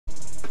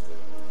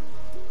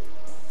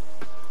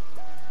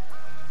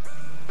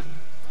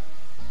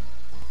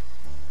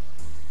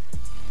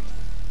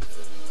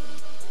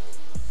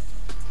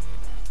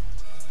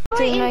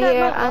Tuna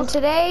here, and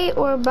today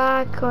we're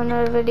back on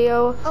a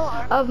video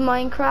of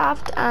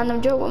Minecraft, and I'm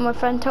joking with my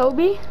friend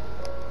Toby.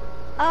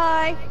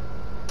 Hi.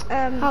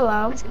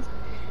 Hello.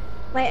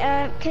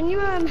 Wait, can you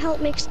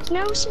help me?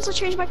 No, since I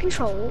changed my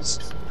controls.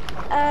 Do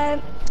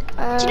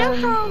you know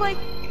how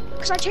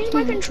because I changed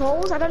my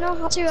controls, I don't know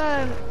how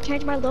to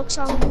change my looks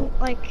on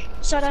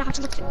so I don't have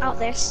to look out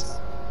this.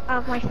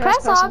 My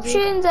Press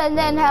options and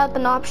then help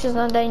and options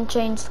and then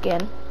change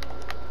skin.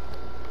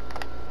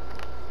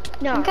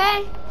 No.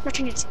 Okay. Not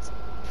change it.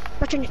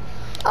 Not change it.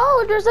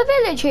 Oh, there's a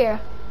village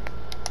here.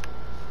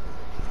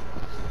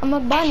 I'm a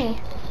bunny.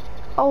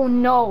 Oh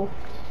no,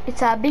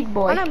 it's a big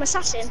boy. Oh no, I'm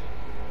assassin.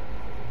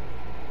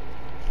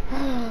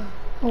 Oh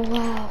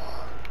wow.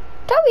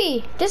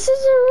 Toby, this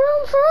is a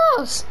room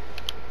for us.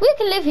 We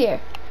can live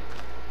here.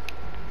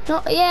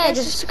 No, yeah,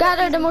 just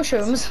gather the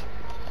mushrooms.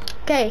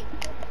 Okay.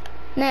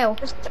 Now,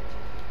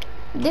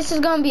 this is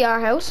gonna be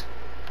our house.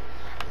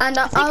 And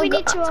I think we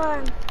need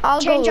to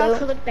change our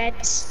colored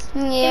beds.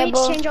 Yeah, we need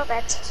to change our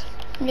beds.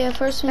 Yeah,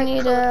 first we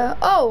need a.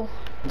 Oh,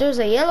 there's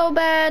a yellow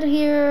bed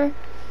here.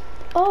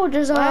 Oh,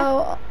 there's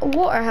a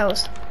water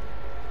house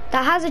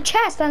that has a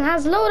chest and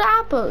has a load of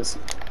apples.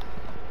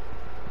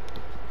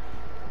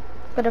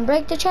 Gonna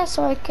break the chest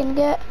so I can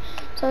get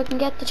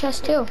the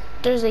chest too.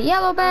 There's a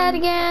yellow bed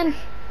again.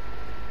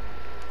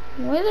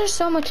 Why there's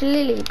so much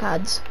lily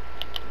pads?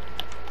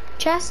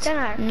 Chest?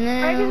 Don't know.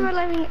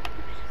 No.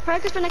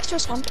 Probably we're next to a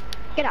swamp.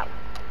 Get out.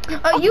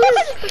 Oh, you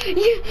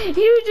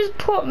just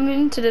put me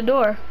into the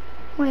door.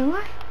 Wait,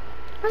 what?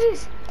 What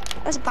is this?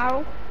 That's a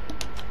barrel.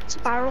 It's a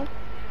barrel.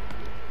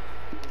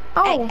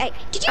 Oh. Hey,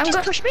 did you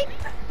just push me?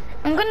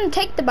 I'm gonna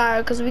take the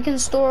barrel because we can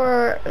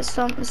store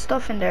some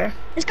stuff in there.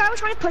 This guy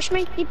was trying to push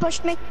me. He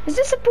pushed me. Is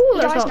this a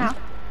pool or something? Now.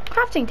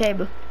 Crafting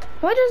table.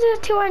 Why does it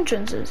have two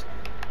entrances?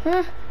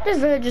 Huh? This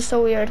village is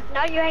so weird.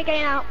 No, you ain't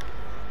getting out.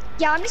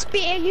 Yeah, I'm just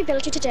beating you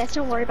villager to death.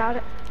 Don't worry about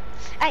it.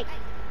 Hey.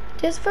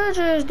 This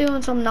villager is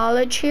doing some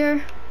knowledge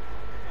here.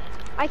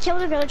 I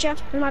killed a villager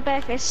with my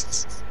bare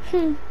fists.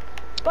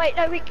 Wait,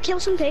 no, we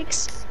killed some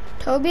pigs.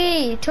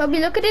 Toby,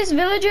 look at this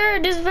villager.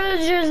 This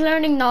villager is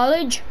learning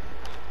knowledge.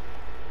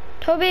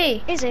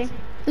 Toby. Is he?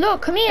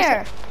 Look, come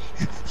here.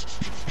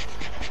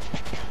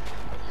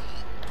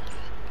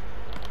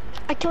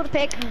 I killed a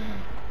pig.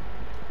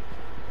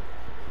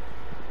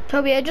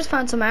 Toby, I just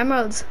found some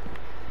emeralds.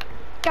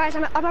 Guys,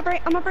 I'm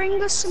gonna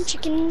bring us some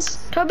chickens.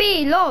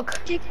 Toby, look.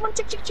 Chick.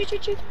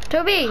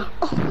 Toby.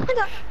 Oh,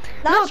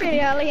 that's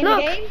really early in the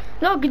game.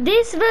 Look,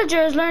 this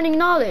villager is learning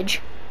knowledge.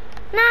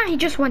 Nah, he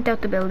just went out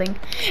the building. And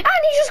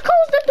he just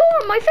closed the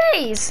door in my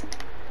face.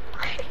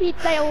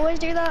 They always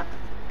do that.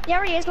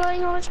 Yeah, he is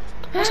learning knowledge.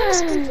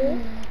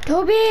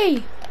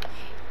 Toby.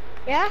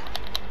 Yeah?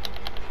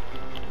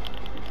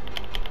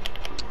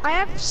 I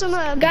have some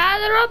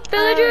gather up,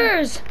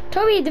 villagers.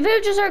 Toby, the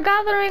villagers are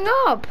gathering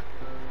up.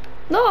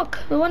 Look,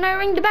 when I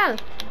ring the bell.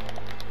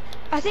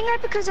 I think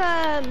that's because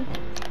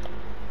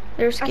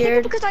they're scared. I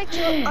think because I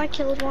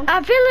killed one.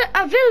 A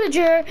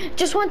villager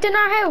just went in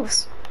our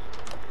house.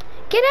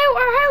 Get out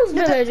our house,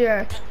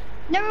 villager.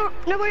 No,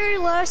 we're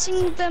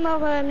alerting them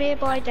of a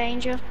nearby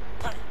danger.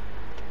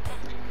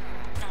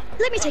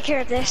 Let me take care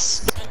of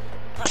this.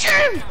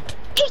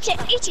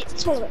 Eat it,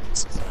 swallow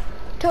it.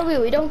 Toby,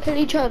 we don't kill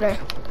each other.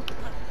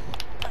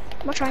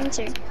 I'm trying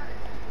to.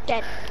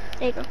 Dead.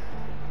 There you go.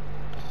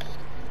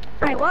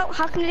 Right, well,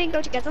 how can they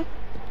go together?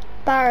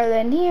 Barrel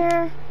in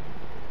here.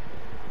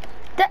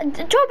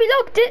 Toby,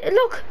 look,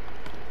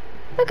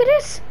 look at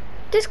this.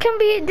 This can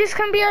be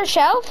our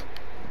shelf.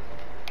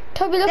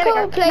 Toby, look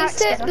how we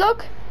placed it.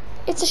 Look,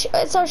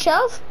 it's our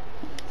shelf.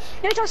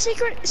 No, it's our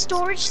secret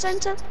storage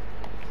center.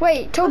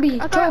 Wait, Toby,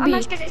 Toby.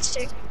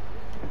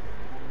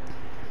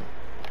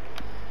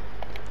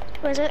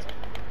 Where is it?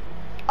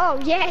 Oh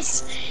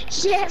yes,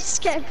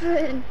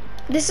 Kevin.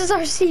 This is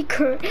our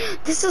secret.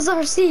 This is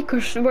our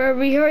secret where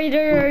we hide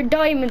our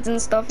diamonds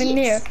and stuff in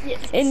there,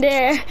 in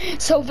there,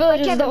 so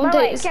villagers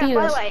don't steal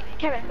us.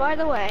 Kevin, by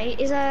the way,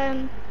 is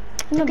the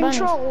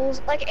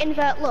controls like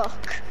invert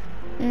look?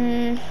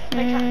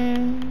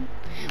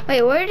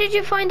 Wait, where did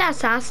you find that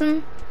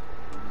assassin?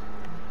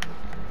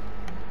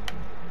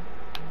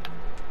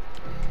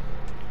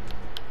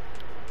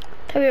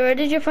 Toby, where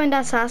did you find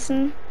that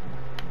assassin?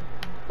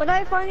 Where did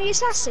I find the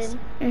assassin?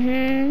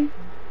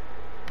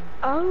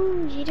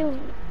 Oh, you don't.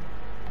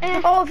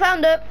 Oh, I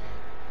found it.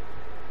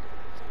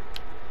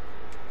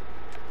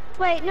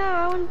 Wait, no,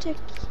 I want to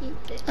keep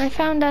this. I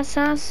found the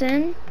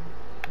assassin.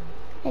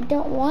 I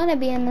don't want to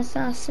be an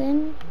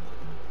assassin.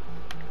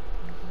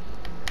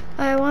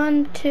 I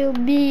want to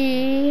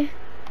be.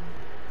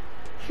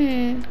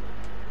 I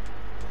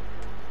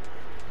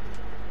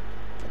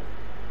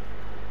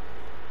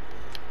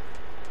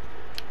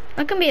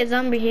can be a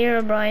zombie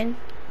hero, Brian.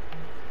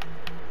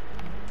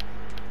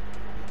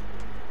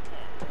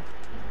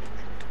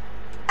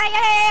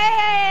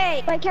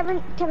 Hey! Wait, Kevin,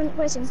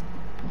 where's him?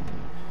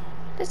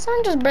 Did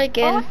someone just break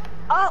in?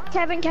 Oh,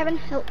 Kevin,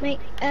 help me.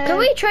 Can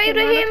we trade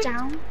with him?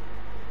 Down.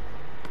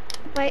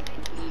 Wait.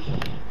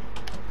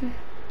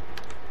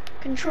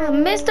 Control.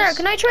 Mister,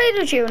 can I trade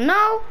with you?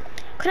 No?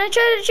 Can I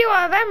trade with you?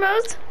 I have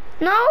emeralds.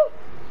 No?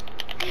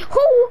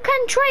 Who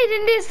can trade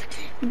in this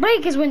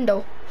breaker's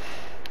window?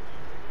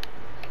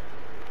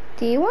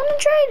 Do you want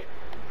to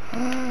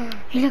trade?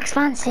 He looks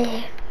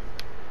fancy.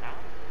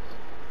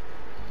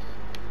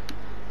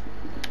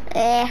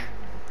 I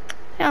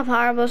have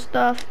horrible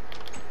stuff.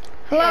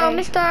 Hello, Okay.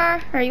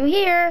 mister. Are you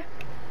here?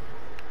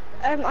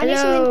 I need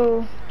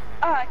Hello.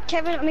 something.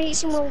 Kevin, I need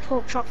some more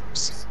pork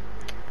chops.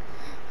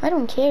 I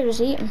don't care.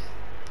 Just eat them.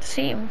 Just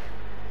eat them.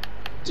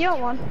 Do you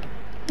want one?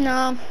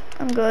 No,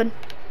 I'm good.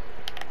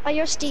 Oh,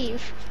 you're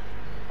Steve.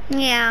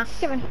 Yeah.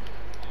 Kevin.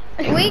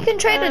 We can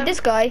trade with this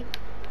guy.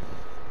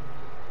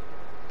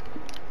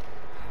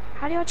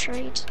 How do I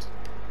trade?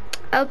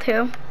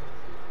 L2.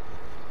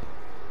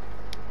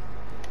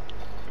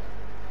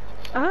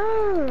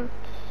 Oh,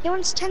 he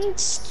wants 10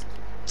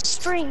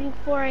 string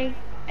for a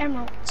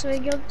emerald. So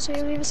you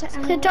leave us an Hey,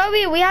 emerald.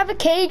 Toby, we have a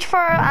cage for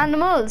our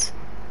animals.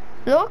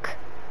 Look,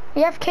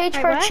 we have a cage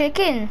Wait, for a what?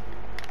 chicken.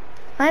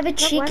 I have a Where the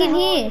chicken hell-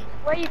 here.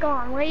 Where are you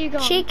going? Where are you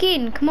going?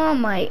 Chicken, come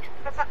on, mate.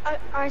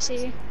 I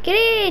see you. Get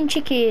in,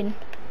 chicken.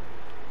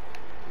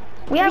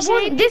 We have see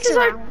any one. This pigs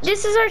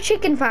is our around?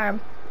 chicken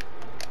farm.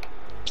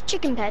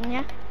 Chicken pen,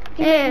 yeah?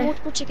 You Yeah. make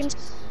multiple chickens.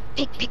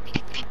 Pig.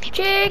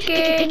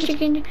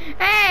 Chicken.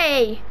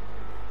 Hey,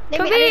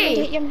 Let me Toby.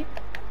 hit you.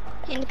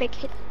 Hit the pig,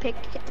 hit the pig,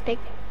 hit the pig,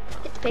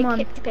 hit the pig, Come on.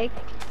 hit the pig.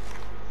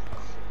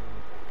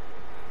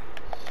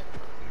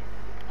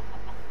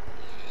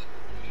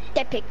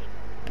 Dead pig.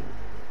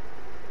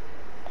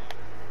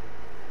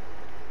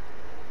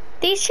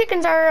 these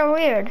chickens are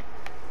weird.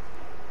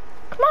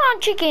 Come on,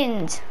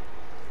 chickens.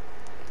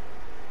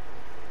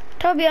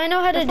 Toby, I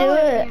know how to do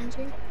it.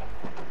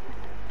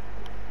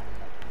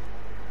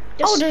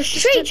 Oh, there's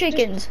three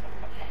chickens.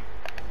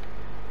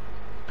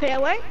 Put it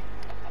away.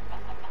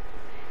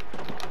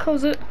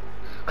 Close it.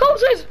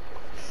 Close it.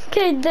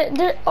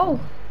 Okay, oh,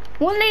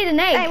 one laid an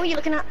egg. Hey, what are you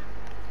looking at?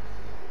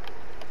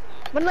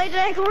 One laid an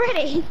egg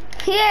already.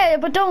 Yeah,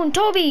 but don't,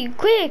 Toby,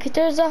 quick,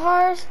 there's a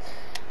horse.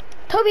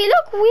 Toby,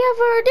 look, we have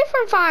our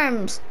different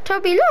farms.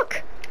 Toby,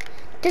 look.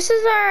 This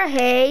is our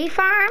hay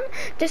farm.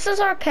 This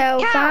is our cow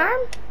farm.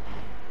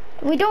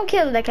 We don't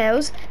kill the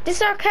cows. This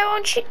is our cow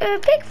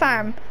and pig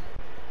farm.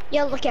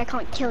 You're lucky I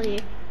can't kill you.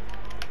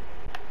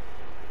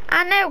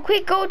 And now,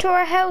 quick, go to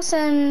our house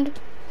and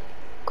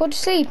go to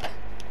sleep.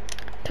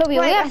 Toby,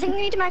 Wait, we I have... think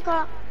we need to make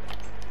a...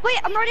 Wait,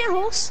 I'm riding a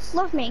horse.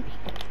 Love me.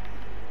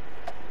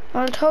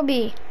 Well,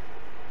 Toby,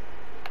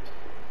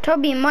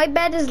 my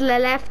bed is the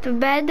left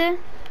bed.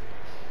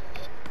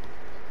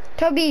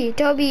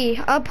 Toby,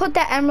 I'll put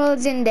the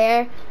emeralds in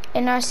there,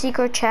 in our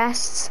secret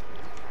chests.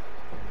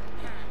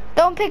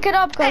 Don't pick it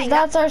up, because Hey,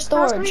 that's our That was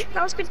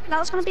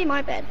storage. gonna be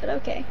my bed, but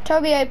okay.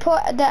 Toby, I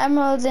put the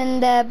emeralds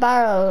in the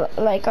barrel,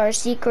 like our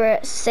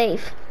secret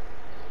safe.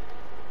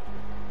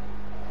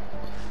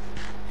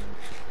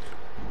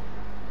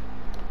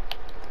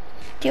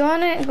 Do you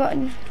want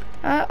to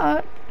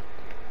go?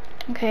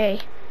 Okay.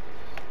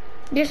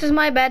 This is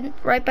my bed.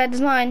 Right bed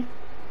is mine.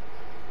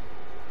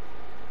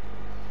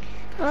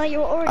 Well, you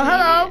were already Oh,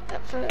 hello. in it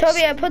at first.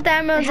 Toby, I put the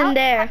emeralds in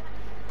there.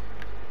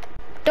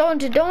 Don't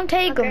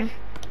take Okay. them.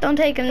 Don't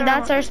take them. Fair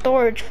That's enough. our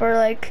storage for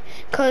like,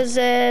 cause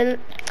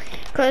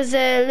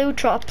loot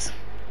drops.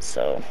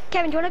 So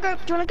Kevin, do you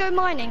wanna go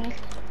mining?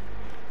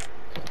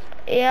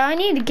 yeah, I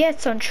need to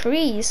get some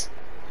trees.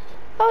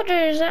 Oh,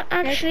 there's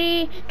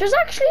actually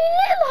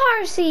little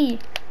horsey.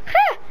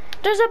 Ha!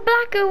 There's a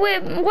black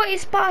with white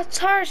spots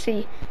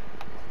horsey.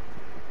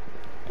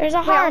 There's a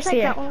Wait, I'll horse take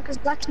here. that one because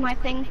black's my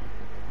thing.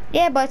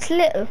 Yeah, but it's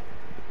little.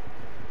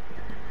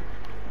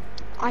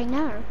 I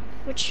know,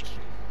 which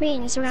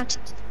means we're gonna have to...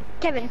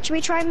 Kevin, should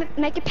we try and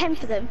make a pen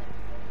for them?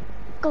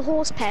 Like a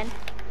horse pen? So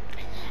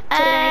that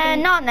they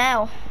can- Not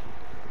now.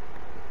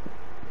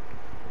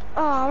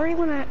 Oh, I really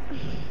wanna...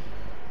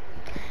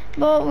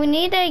 But we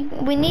need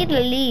a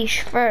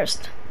leash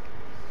first.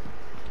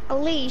 A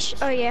leash?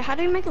 Oh yeah, how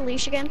do we make a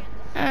leash again?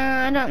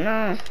 I don't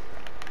know.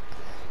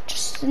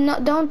 Just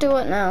don't do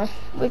it now.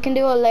 We can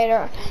do it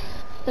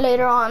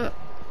later on.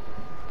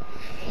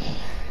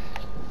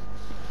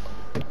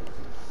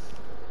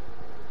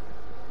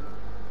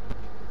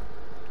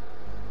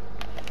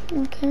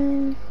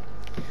 Okay.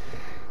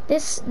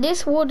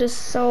 This wood is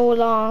so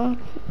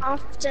long.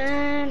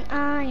 Often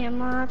I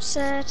am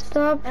upset.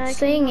 Stop I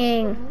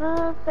singing. can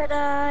love, but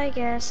I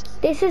guess.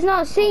 This is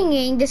not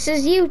singing. This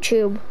is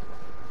YouTube.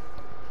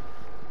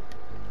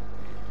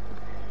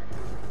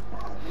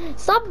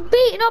 Stop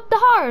beating up the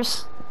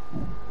horse.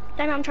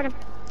 Damn it, I'm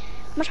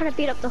not trying to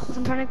beat up the horse.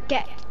 I'm trying to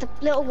get the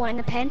little one in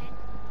the pen.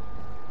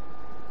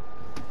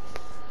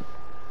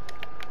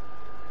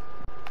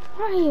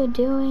 What are you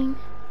doing?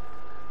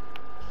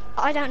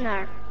 I don't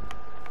know.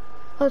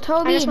 Well, I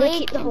Toby, just want to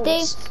keep the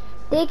horse.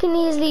 they can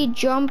easily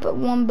jump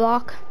one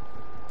block.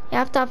 You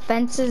have to have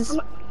fences.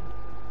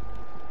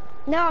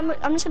 No,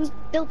 I'm just gonna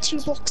build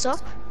 2 blocks up.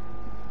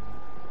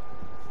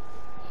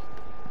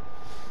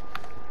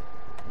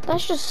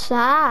 That's just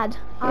sad.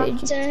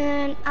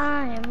 Often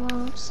I am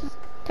upset.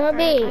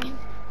 Toby,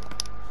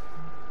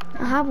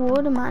 I have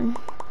wood, man.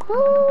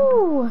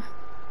 Ooh.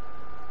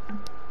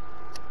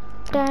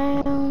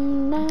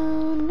 down,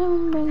 down,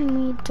 don't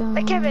bring me down.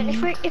 But Kevin,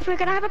 if we're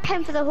gonna have a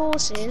pen for the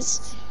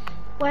horses,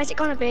 where's it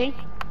gonna be?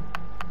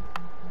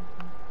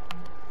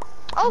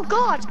 Oh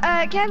God,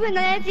 Kevin,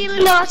 they're the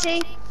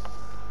Illuminati.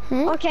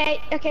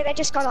 Okay, they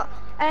just got up.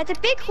 The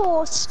big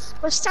horse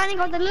was standing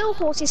on the little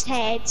horse's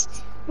head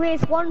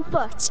with one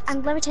foot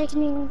and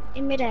levitating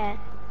in midair.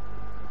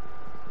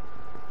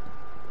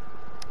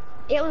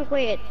 It was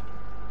weird.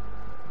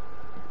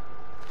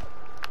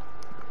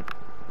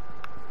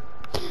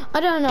 I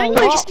don't know.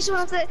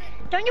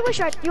 Don't you wish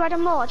you had a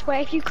mod where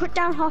if you cut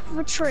down half of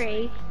a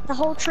tree, the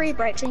whole tree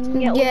breaks and you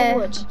can get all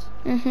the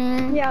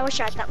wood? Yeah, I wish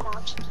I had that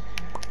mod.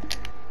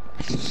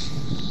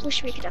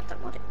 Wish we could have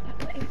that mod.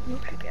 We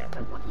could get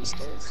that mod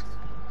installed.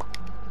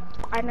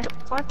 I messed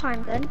up 5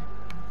 times then.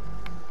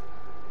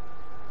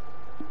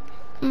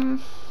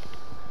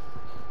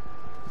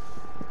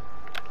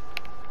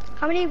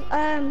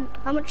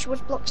 How much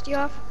wood blocks do you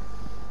have?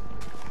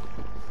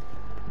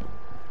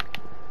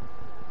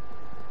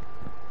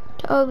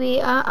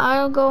 Toby,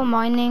 I'll go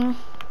mining.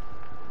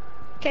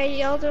 Okay,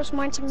 yeah, I'll just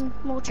mine some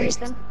more trees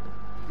then.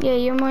 Yeah,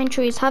 you mine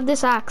trees. Have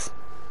this axe.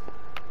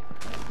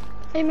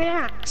 You made an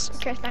axe?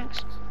 Okay,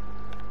 thanks.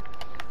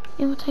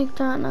 You'll take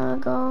that and I'll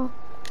go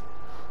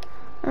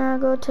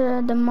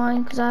to the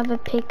mine because I have a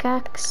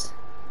pickaxe.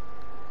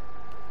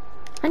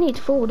 I need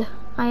food.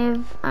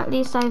 At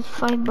least I have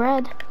 5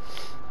 bread.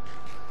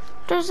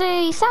 There's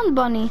a sand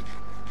bunny.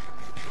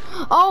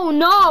 Oh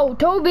no,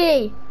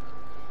 Toby!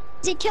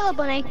 Did he kill a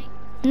bunny?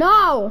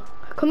 No!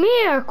 Come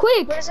here,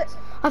 quick! Where is it?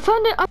 I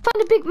found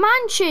a big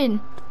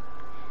mansion.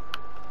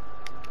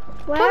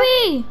 Where?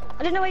 Toby!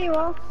 I don't know where you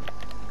are.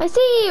 I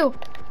see you.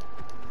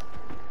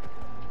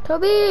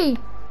 Toby!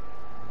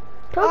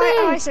 Toby!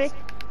 Oh, I see.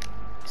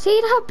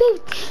 See that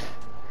big?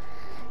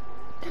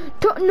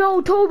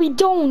 No, Toby,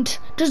 don't.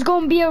 There's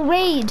gonna be a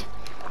raid.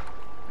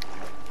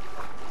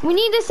 We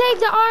need to save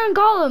the iron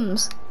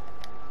golems.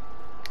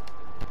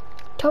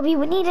 Toby,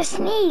 we need to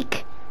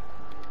sneak.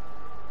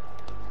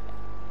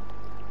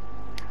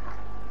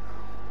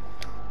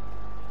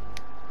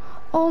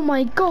 Oh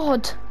my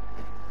God.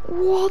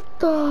 What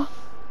the?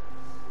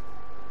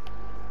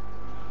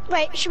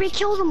 Wait, should we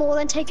kill them all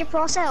and take it for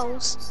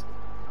ourselves?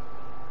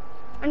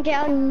 And go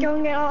and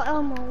get our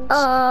emeralds?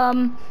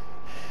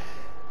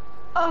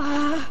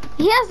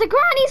 He has the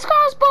granny's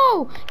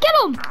crossbow! Get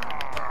him!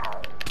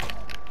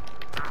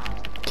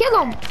 Kill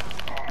him!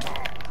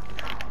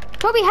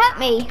 Toby, help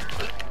me!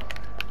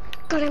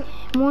 Got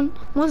him.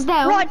 One's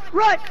down. Run!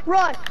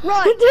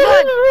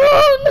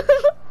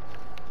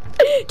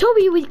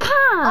 Toby, we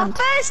can't! Our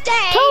first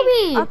day!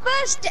 Toby! Our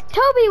first day!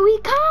 Toby, we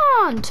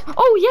can't!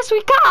 Oh, yes,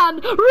 we can!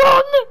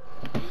 Run!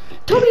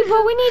 Toby,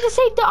 but we need to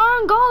save the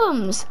iron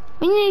golems.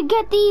 We need to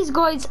get these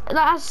guys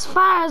as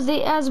far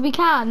as we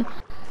can,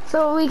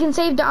 so we can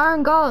save the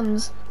iron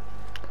golems.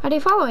 Are they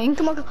following?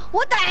 Come on,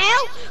 what the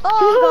hell?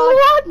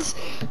 Oh God!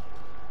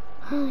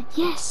 What?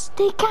 Yes,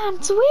 they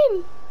can't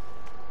swim.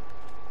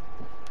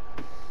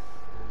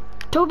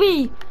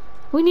 Toby,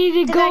 we need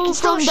to go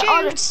from the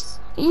other.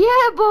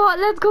 Yeah, but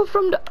let's go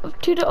from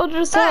to the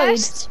other side.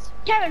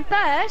 Kevin,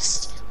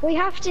 first we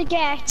have to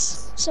get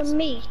some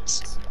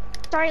meat.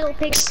 Sorry, little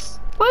pigs.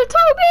 Well,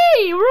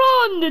 Toby,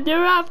 run!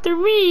 They're after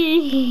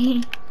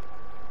me.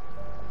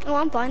 Oh,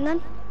 I'm fine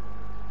then.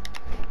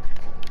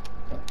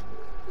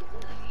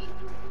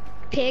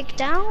 Pig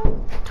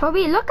down.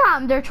 Toby, look at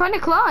them. They're trying to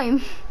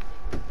climb.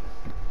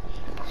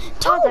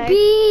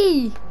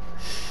 Toby!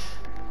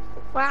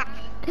 Wow.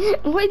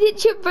 Why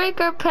did you break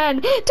our pen?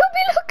 Toby,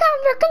 look at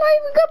them. They're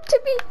climbing up to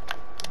me.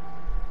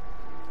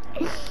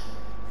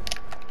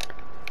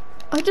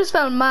 I just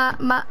found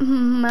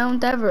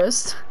Mount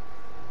Everest.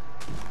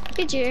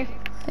 Did you?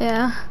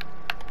 Yeah.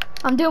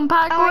 I'm doing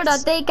parkour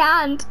that they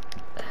can't.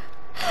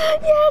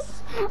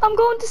 Yes! I'm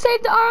going to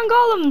save the iron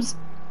golems.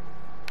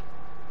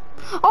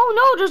 Oh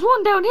no, there's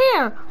one down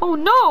here. Oh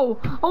no.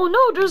 Oh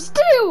no, there's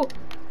 2.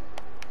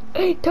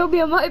 Hey,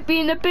 Toby, I might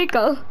be in a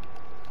pickle.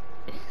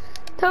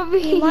 Toby.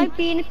 You might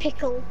be in a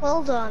pickle.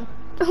 Well done.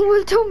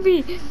 Well,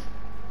 Toby,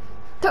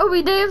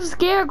 they have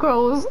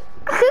scarecrows.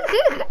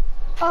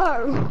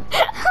 Oh.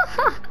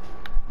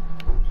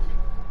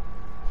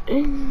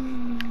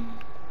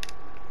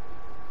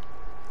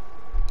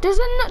 There's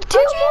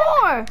 2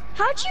 more.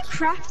 How do you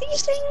craft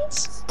these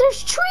things?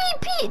 There's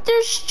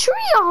 3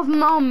 of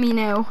them on me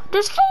now.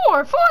 There's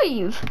 4,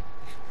 5,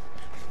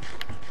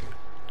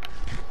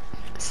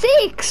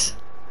 6.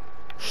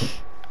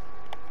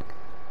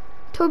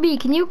 Toby,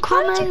 can you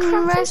come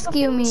and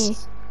rescue me?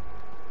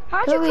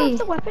 How do you craft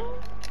the weapon?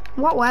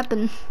 What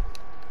weapon?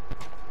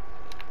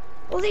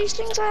 Well, these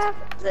things have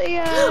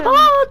the.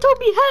 Oh,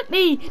 Toby, help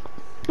me!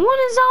 One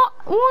is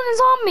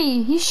on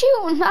me. He's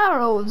shooting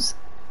arrows.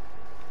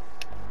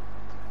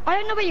 I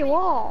don't know where you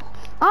are.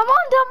 I'm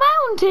on the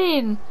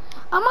mountain.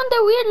 I'm on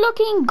the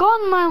weird-looking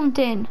gun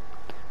mountain.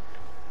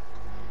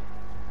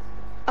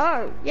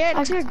 Oh, yeah,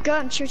 it's a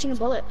gun shooting a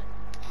bullet.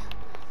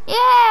 Yeah,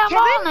 I'm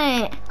on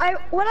it.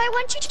 What I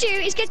want you to do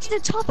is get to the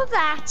top of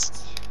that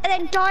and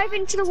then dive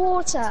into the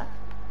water.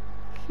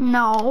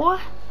 No.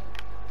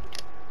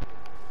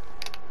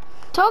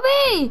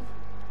 Toby!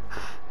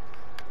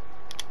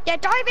 Yeah,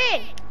 dive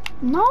in!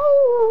 No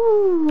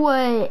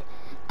way!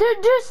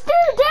 They're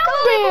still down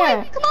there!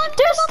 Boy. Come on,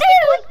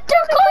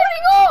 They're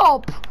climbing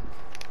up!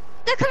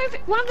 They're coming for,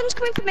 one of them's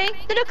coming for me.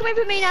 They're not coming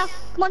for me now.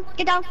 Come on,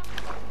 get down.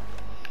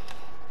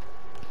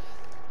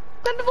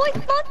 Come on, boy,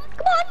 come on,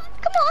 come on,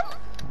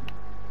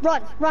 come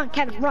on. Run,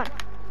 Kevin, run.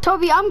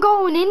 Toby, I'm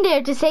going in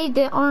there to save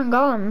the iron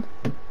golem.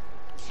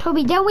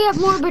 Toby, then we have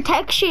more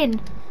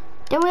protection.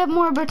 Then we have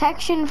more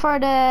protection for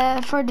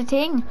the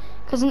thing.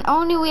 Because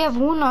only we have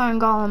one iron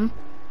golem.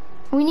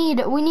 We need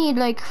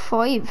like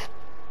 5.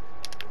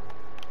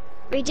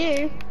 We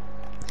do.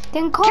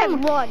 Then come.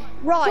 Kevin, run.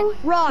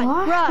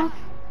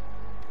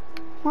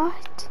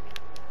 What?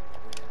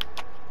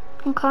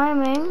 I'm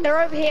climbing. They're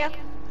over here.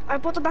 I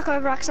brought them back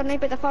over accidentally,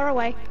 but they're far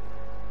away.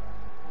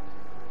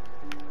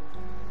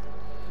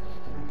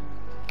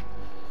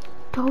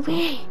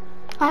 Toby,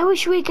 I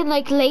wish we could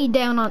like lay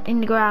down in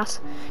the grass.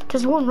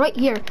 There's one right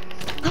here.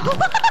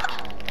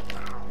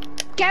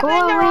 Kevin,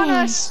 they're on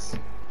us.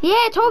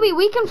 Yeah, Toby,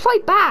 we can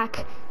fight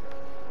back.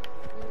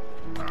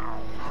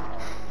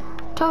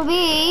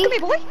 Toby. Come here,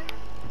 boy.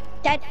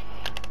 Dead.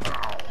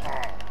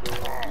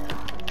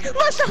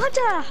 Monster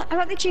Hunter! I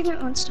got the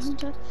achievement, Monster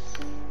Hunter.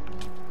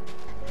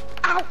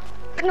 Ow!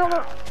 No,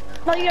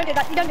 you don't do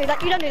that.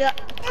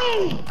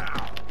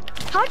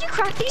 How do you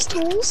craft these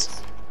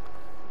tools?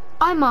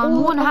 I'm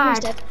on one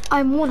heart. Dead.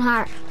 I'm 1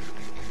 heart.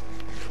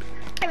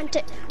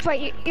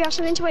 Wait, you have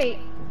something to eat?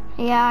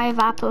 Yeah, I have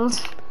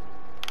apples.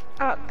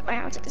 Oh, wait,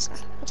 I'll take this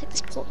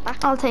plot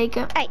back. I'll take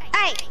it. Hey!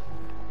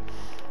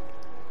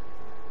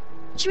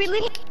 Should we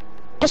leave?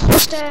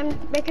 Just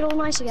make it all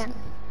nice again.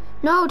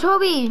 No,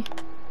 Toby.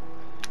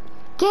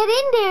 Get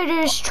in there,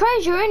 there's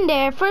treasure in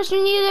there. First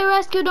we need to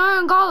rescue the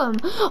iron golem.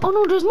 Oh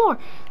no, there's more.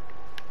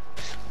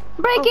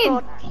 Break in.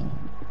 God.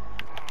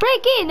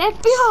 Break in,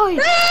 FBI.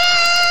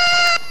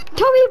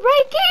 Toby,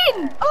 break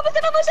in.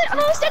 I'm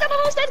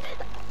almost dead.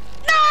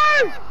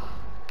 No!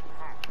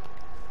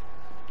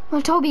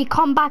 Well, Toby,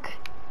 come back.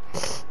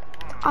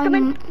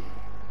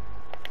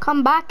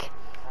 Come back.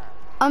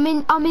 I'm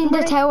in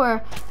the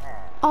tower.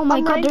 Oh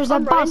my God, there's a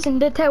boss in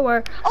the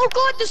tower. Oh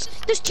God, there's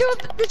the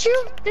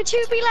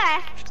two we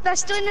left. They're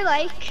still in the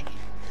lake.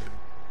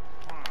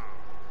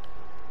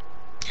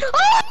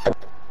 Oh!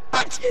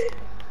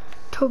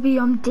 Toby,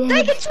 I'm dead.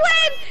 They can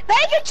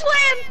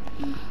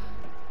swim!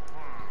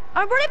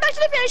 I'm running back to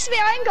the village to the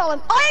iron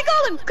golem. Iron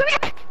golem, come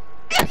here!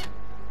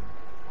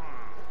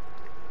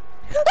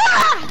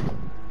 Ah!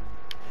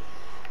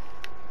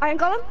 Iron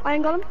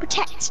golem,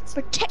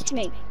 protect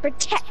me,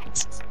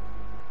 protect.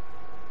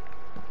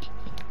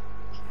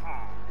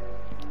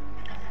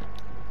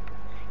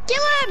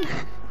 Kill him!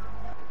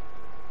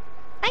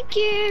 Thank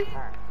you.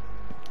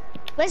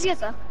 Where's the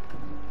other?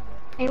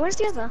 Hey, where's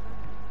the other?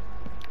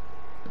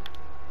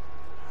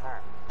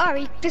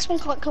 Oh, this one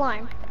can't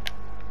climb.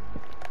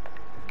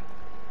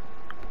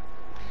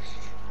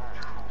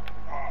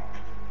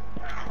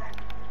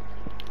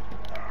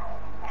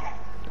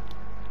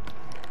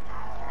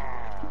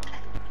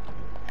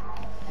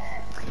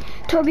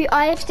 Toby,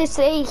 I have to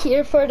stay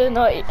here for the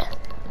night.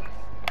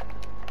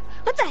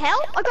 What the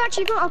hell? I've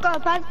got a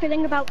bad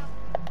feeling about...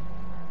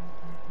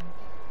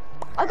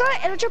 I got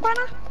an illager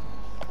banner,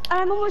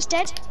 and I'm almost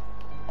dead.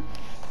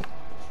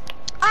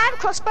 I have a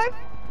crossbow,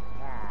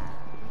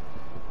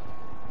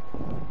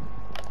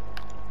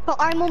 but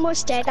I'm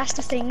almost dead, that's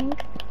the thing.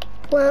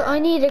 Well, I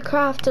need to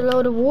craft a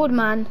load of wood,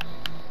 man.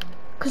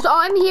 Because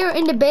I'm here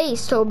in the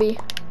base, Toby.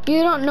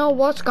 You don't know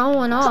what's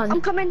going on.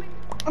 I'm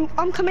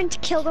coming to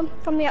kill them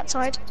from the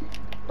outside,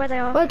 where they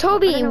are. Well,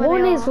 Toby,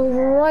 one is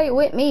right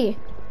with me.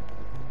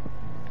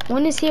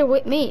 One is here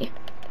with me.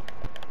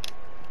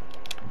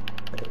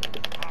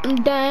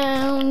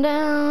 Down,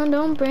 down,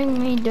 don't bring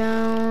me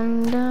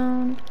down,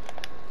 down.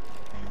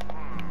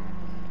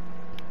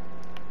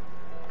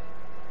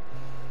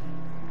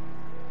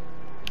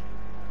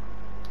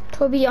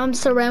 Toby, I'm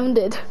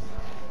surrounded.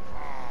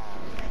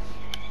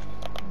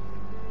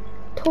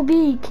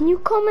 Toby, can you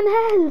come and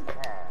help?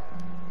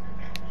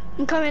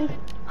 I'm coming.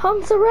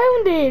 I'm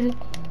surrounded.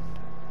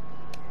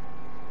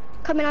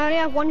 Coming, I only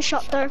have one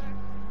shot though.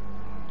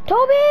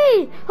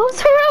 Toby, I'm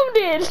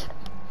surrounded.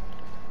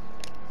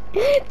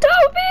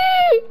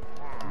 Toby!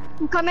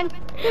 I'm coming.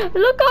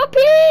 Look up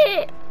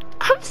here!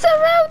 I'm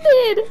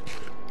surrounded!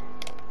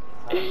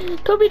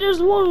 Toby,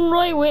 there's one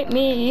right with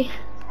me.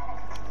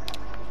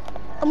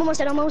 I'm almost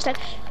dead.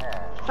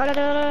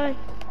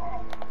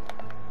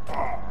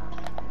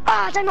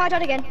 Ah, damn it, I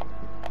died again.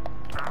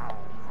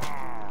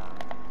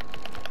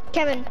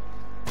 Kevin,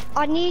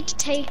 I need to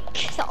take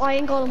the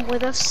iron golem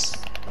with us.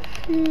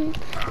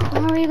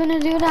 How are you gonna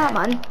do that,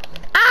 man?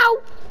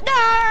 Ow!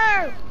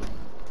 No!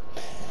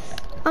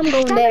 I'm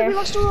going Damn there. it, we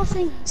lost all our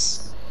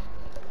things.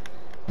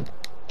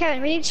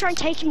 Kevin, we need to try and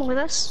take him with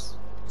us,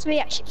 so we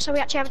actually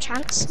have a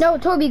chance. No,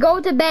 Toby, go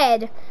to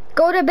bed.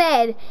 Go to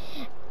bed.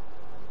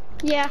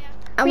 Yeah.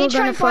 And we're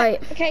gonna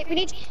fight. Okay, we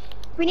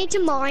need to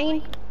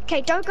mine.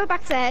 Okay, don't go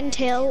back there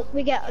until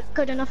we get a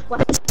good enough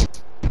weapon.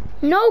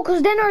 No,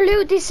 because then our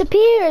loot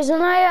disappears,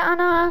 and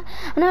I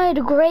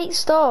had great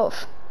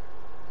stuff.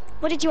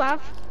 What did you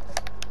have?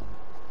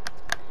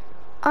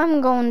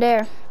 I'm going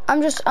there.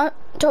 I'm just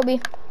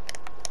Toby.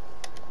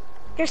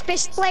 Your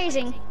fist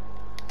blazing.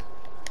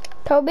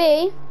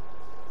 Toby.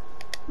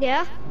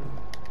 Yeah.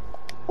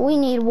 We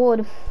need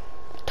wood.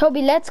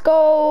 Toby, let's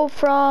go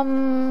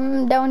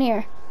from down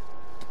here.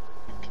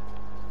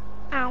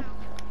 Ow.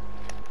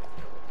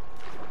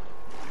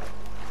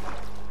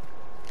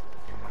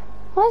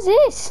 What's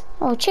this?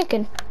 Oh,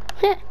 chicken.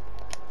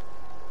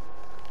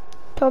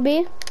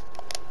 Toby.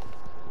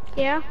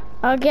 Yeah.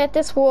 I'll get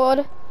this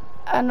wood,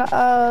 and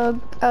I'll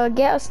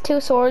get us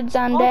 2 swords,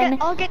 and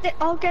I'll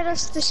get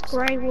us this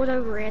grey wood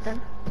over here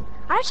then.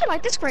 I actually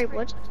like this grey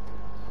wood.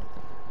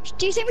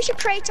 Do you think we should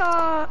create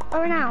our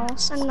own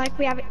house and like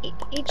we have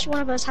each one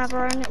of us have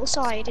our own little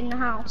side in the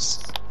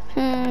house?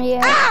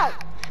 Yeah. Ow!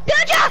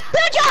 Pillager!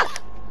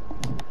 Pillager!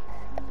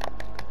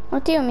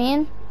 What do you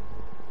mean?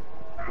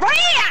 Right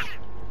here!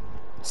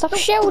 Stop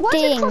What's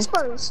shouting!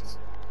 crossbows?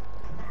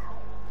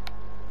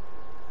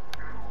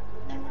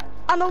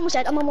 I'm almost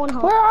dead. I'm on one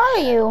heart. Where are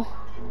you?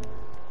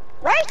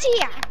 Right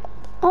here!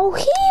 Oh,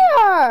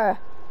 here!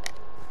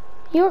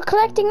 You were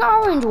collecting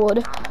orange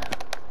wood.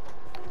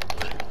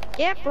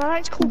 Yep, well,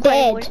 it's called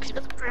grey wood because it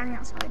doesn't burn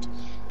outside.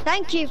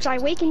 Thank you, because I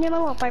weakened him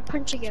up by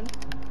punching him.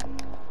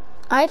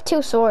 I have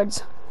 2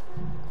 swords.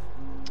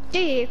 Do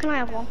you? Can I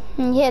have one?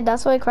 Yeah,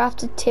 that's why I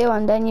crafted 2,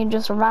 and then you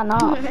just ran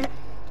off.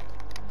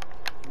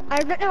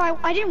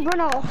 I didn't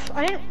run off.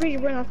 I didn't really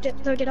run off,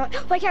 though, did I?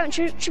 Wait, Kevin,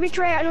 should we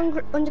create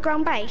an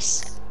underground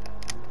base?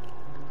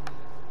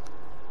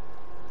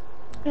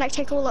 And like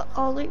take all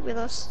our loot with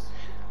us.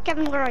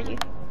 Kevin, where are you?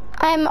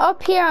 I'm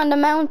up here on the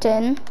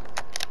mountain.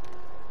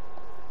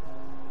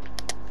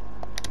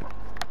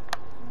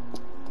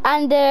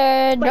 And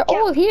they're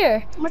all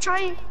here. I'm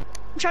trying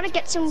to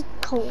get some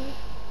coal.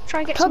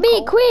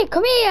 Toby, quick,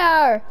 come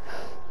here.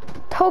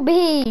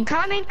 Toby.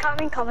 Coming.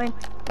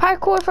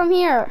 Parkour from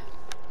here.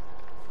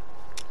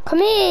 Come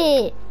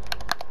here.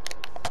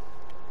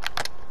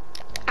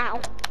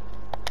 Ow.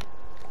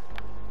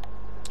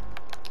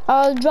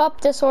 I'll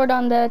drop the sword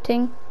on the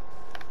thing.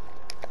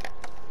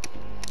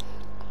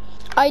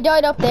 I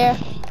died up there.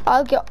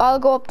 I'll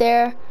go up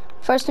there.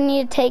 First we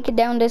need to take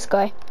down this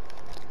guy.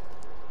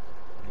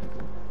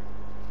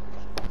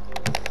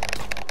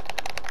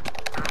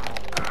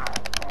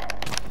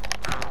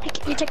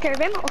 You take care of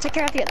him, I'll take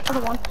care of the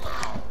other one.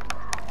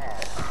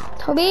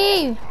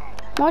 Toby,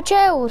 watch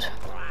out.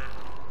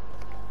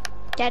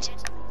 Dead.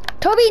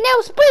 Toby,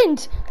 now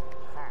sprint.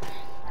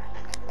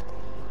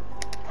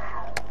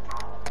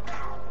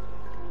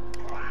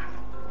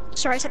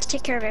 Sorry, I just had to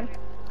take care of him.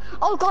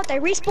 Oh god, they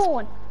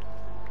respawn.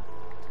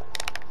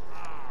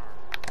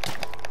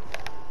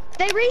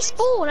 They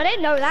respawn, I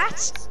didn't know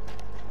that.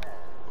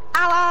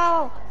 Ow,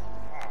 ow.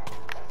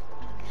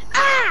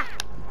 Ah!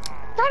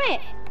 Damn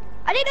it.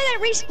 I didn't know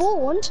they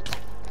respawned.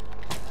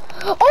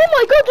 Oh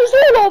my god, there's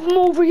all of them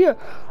over here.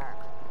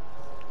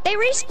 They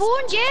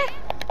respawned, yeah?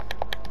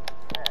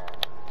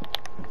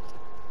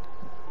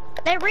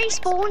 They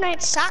respawn and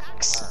it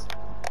sucks.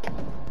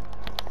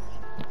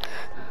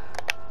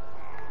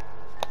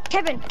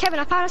 Kevin,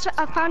 I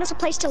found us a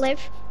place to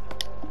live.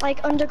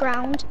 Like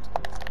underground.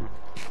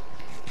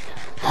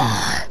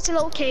 It's a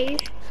little cave.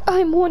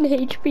 I'm 1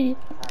 HP.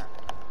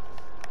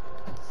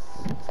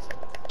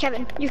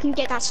 Kevin, you can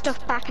get that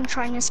stuff back and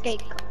try and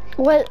escape.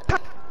 Well,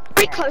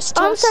 Pretty close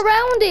to I'm us.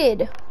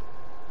 surrounded.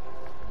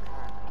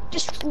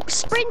 Just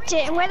sprint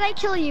it, and where they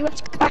kill you, you have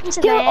to go back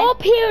into They're there.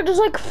 up here. There's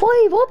like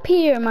 5 up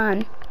here,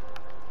 man.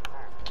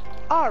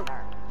 Oh.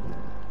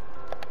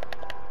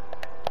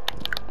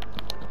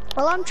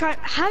 Well, I'm trying.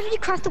 How do you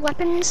craft the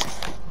weapons?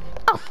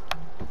 Oh.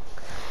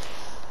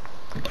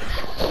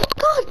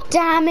 God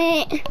damn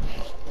it.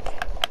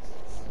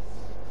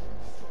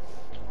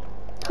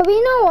 But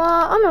you know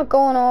what? I'm not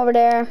going over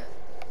there.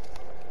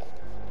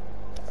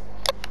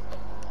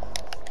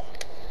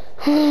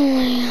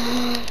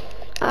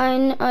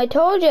 I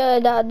told you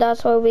that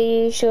that's what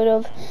we should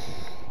have.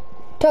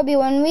 Toby,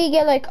 when we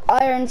get like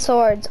iron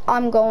swords,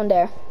 I'm going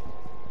there.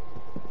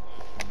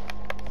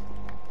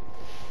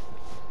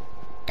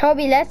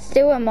 Toby, let's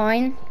do a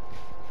mine.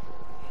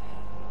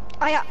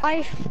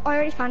 I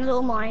already found a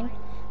little mine.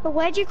 But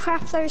where do you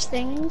craft those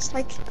things?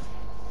 Like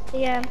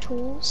the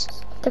tools?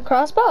 The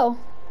crossbow?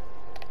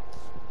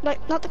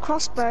 Like not the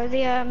crossbow,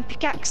 the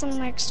pickaxe and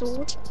like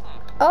sword.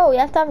 Oh, you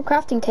have to have a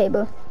crafting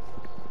table.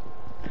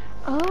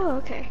 Oh,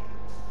 okay.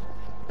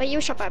 But you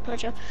were shot by a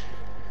pillager.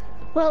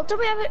 Well, don't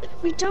we have it?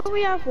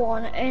 We have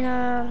one in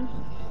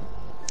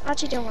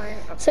Actually, don't worry.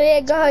 So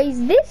yeah, guys,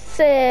 this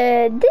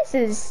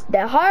is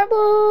the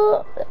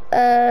horrible.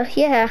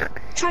 Yeah.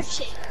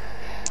 Tragedy.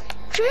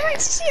 Should we make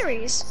this a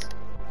series?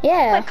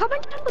 Yeah. Like,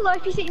 comment down below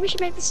if you think we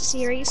should make this a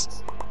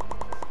series.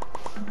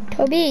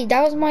 Toby,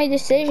 that was my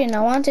decision.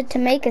 I wanted to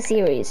make a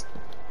series.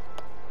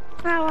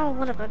 Oh well,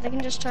 whatever. They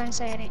can just try and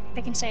say it.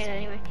 They can say it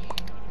anyway.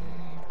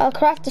 I'll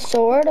craft a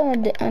sword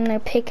and a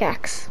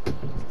pickaxe.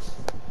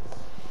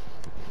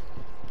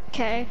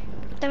 Okay.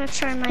 then we have to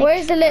try and make...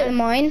 Where's the little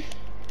mine?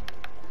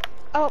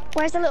 Oh,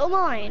 where's the little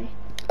mine?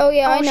 Oh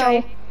yeah, I'll show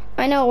you.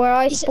 I know where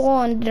I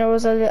spawned. There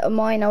was a little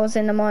mine. I was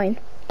in the mine.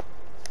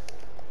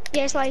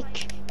 Yeah, it's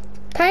like...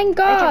 Thank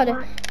God.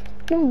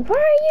 No, where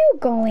are you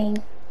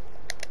going?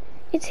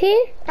 It's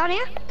here. Down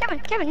here?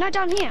 Kevin, no,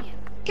 down here.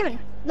 Kevin,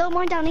 little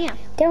mine down here.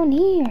 Down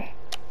here.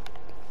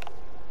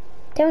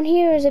 Down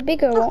here is a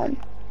bigger one.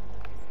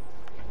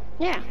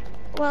 Yeah.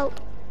 Well,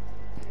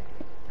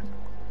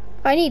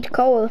 I need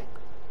coal.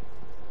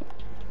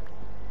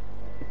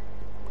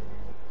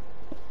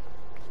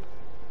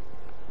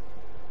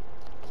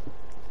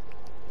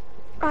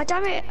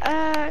 damn it!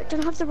 I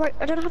don't have the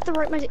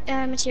right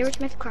material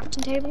to make a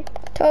crafting table.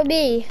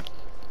 Toby.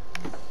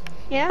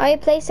 Yeah. I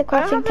placed a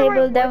crafting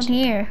table down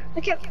here.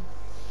 Okay.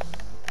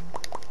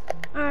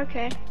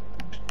 Okay.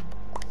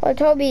 Oh,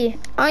 Toby,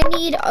 I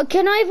need.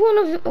 Can I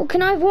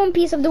have one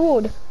piece of the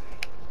wood?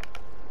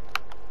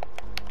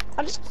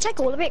 I'll just take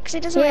all of it because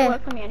it doesn't really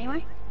work for me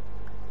anyway.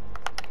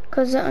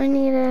 Cause I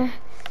need a.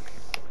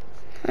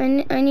 I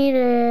need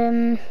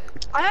a.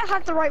 I don't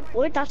have the right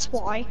wood. That's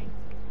why.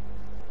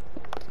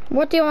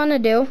 What do you want to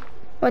do?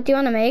 What do you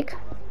want to make?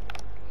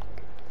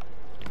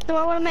 What do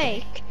I want to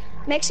make?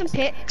 Make some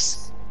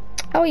picks.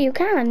 Oh, you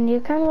can. You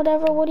can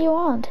whatever. What do you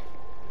want?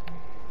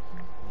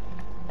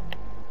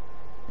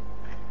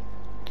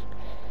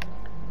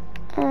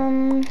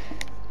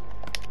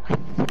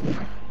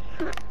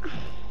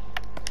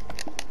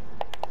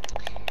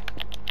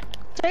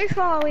 So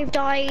far we've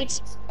died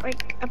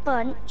like a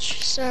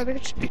bunch, so we're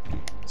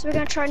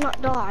gonna try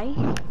not die.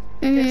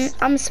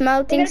 I'm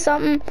smelting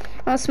something.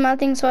 I'm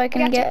smelting so I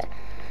can get.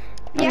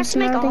 You have to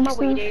make armor.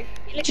 What you do? You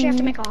literally have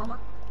to make armor.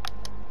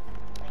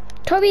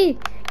 Toby,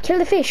 kill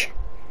the fish.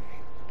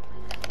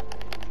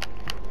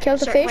 Kill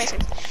the fish.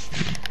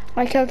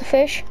 I killed the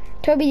fish.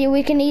 Toby,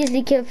 we can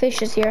easily kill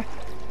fishes here.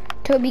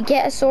 Toby,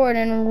 get a sword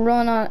and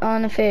run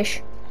on a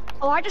fish.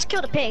 Oh, I just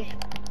killed a pig.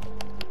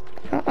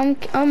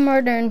 I'm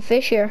murdering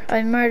fish here.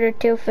 I've murdered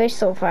 2 fish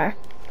so far.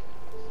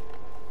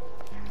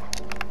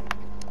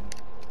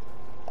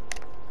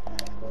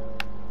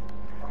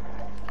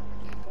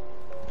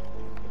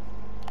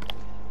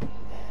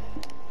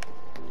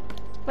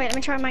 Wait, let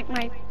me try and make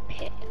my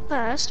pit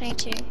first. I need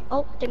to.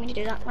 Oh, didn't mean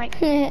to do that. Right.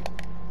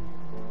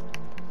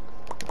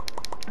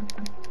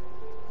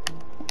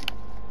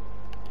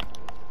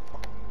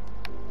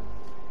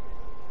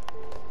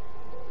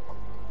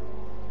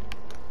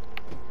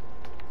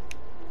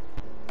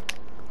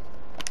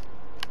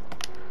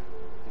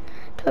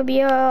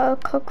 Toby, I'll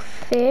cook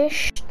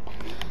fish.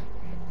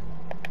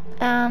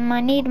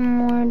 I need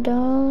more of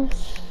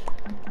those.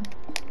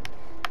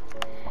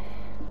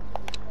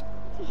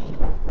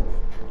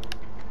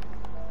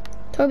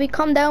 Toby,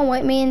 come down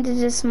with me into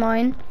this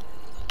mine.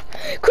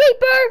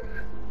 Creeper!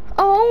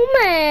 Oh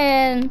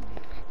man!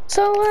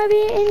 So I'll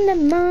be in the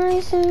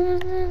mine.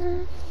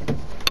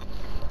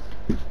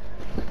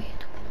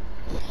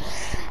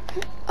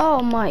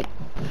 Oh my.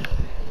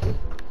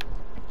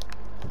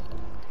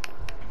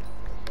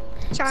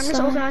 Sorry, I'm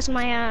just organizing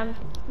my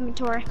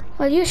inventory.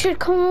 Well, you should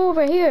come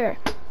over here.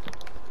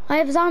 I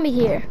have a zombie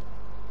here.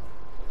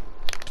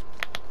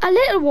 A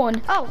little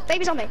one. Oh,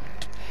 baby zombie.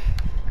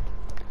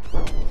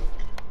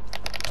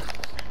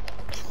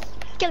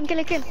 Kill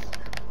him.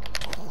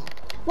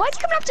 Why is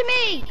he coming after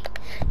me?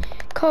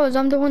 Cause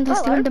I'm the one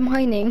that's doing the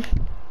mining.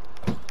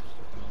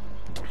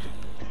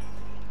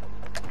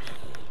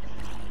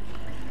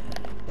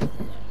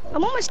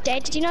 I'm almost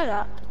dead, did you know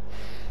that?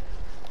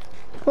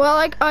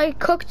 Well, I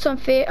cooked some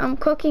fish. I'm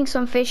cooking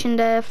some fish in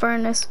the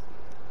furnace.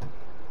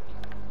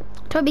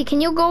 Toby, can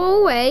you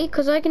go away?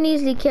 Cause I can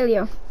easily kill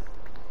you.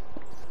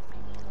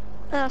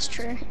 That's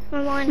true.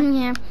 I'm mining.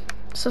 Yeah.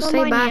 So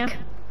stay back. Here.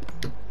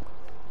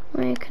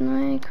 Wait,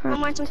 can I craft?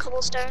 I'll mine some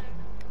cobblestone.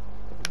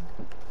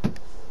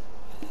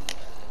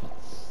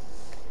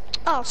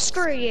 Oh,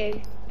 screw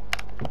you.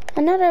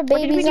 Another baby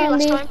what did we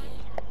zombie. do last time?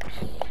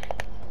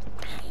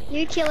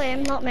 You kill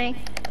him, not me.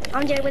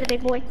 I'm dealing with a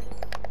big boy.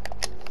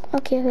 I'll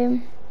kill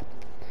him.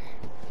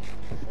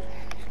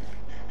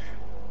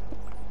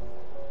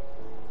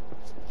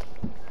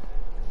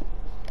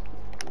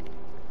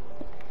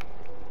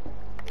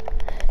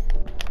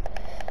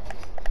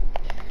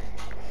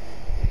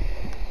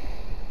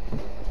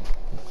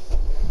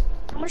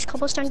 How much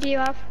cobblestone do you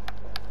have?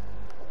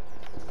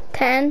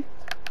 10.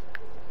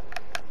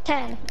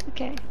 10.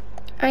 Okay.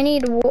 I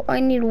need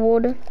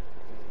wood.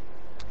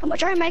 I'm gonna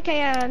try and make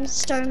a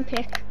stone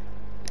pick.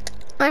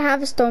 I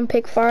have a stone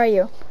pick for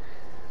you.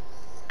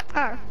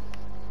 Oh.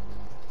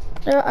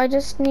 I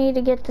just need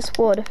to get this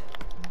wood.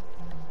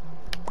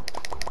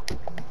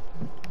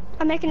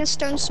 I'm making a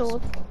stone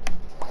sword.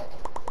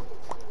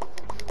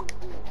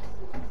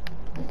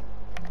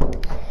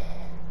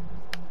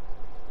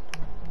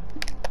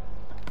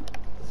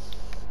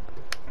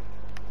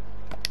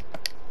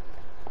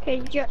 Okay,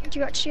 do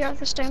you actually have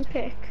the stone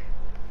pick?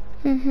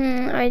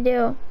 I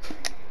do.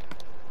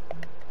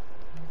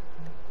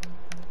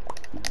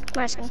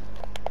 Nice one.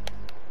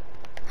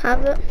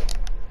 Have it.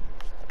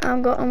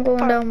 I'm going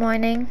down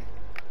mining.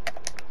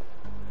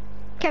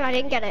 Kevin, I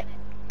didn't get it.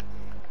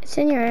 It's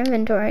in your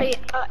inventory. Wait,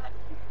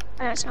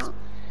 no, it's not.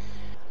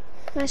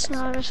 It's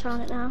not, I just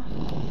found it now.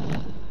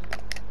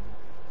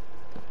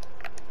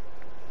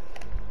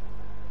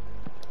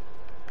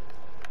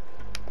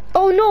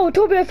 Oh no,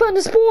 Toby, I found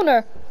the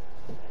spawner.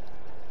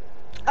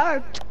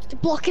 Oh,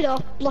 block it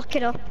up, block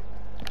it up.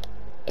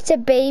 It's a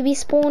baby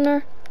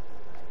spawner.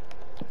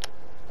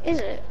 Is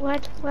it?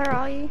 Where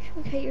are you?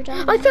 Okay, you're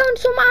down. I found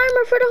some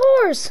armor for the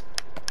horse.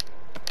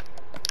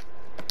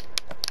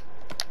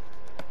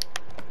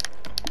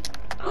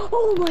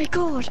 Oh my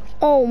god.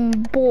 Oh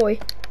boy.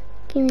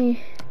 Give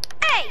me.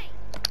 Hey!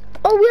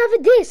 Oh, we have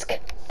a disc.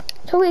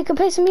 Toby, we can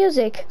play some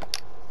music.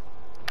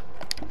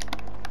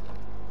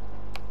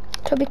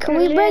 Toby, can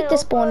we break the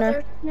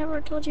spawner?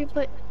 Never told you,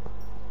 but...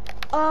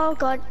 Oh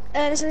god,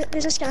 there's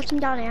a skeleton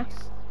down here.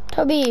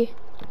 Toby.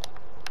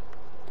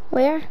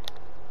 Where?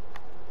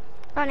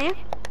 Down here.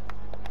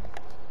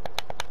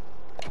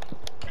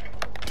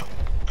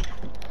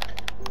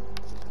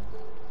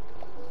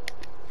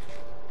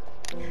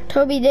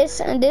 Toby, this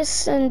and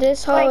this and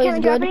this hole Wait, is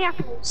Kevin, do you have good. any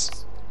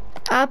apples?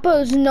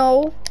 Apples,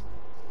 no.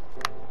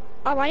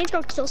 Oh, I need to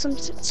go kill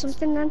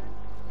something then.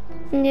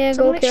 Yeah,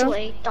 So I'm go kill.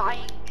 literally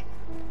dying.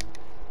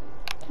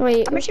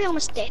 Wait. I'm actually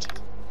almost dead.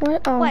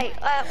 What? Oh. Wait,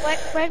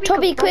 where do we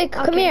Toby, go? quick,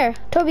 come here.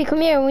 Toby,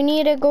 come here. We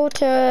need to go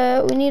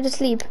to. We need to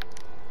sleep.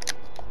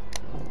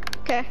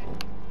 Okay.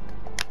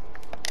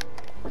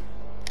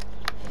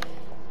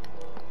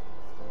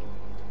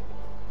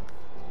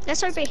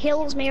 Let's hope it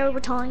heals me over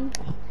time.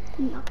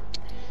 No.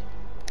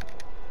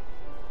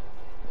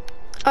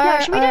 Yeah,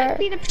 should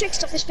we be the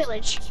protectors of this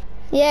village?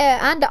 Yeah,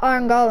 and the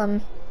iron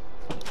golem.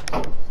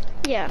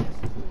 Yeah.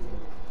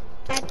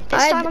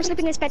 This time I'm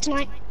sleeping in this bed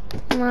tonight.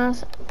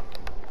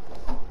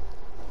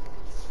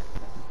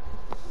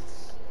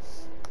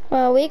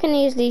 Well, we can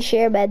use these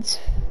share beds.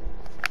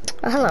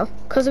 Oh, hello.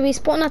 Because we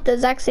spawn at the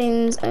exact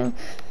same... is that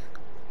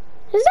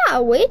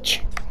a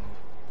witch?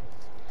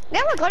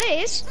 Oh my god,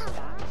 it is.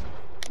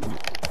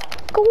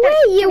 Go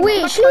away, you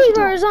witch! Leave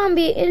our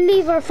zombie,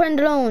 leave our friend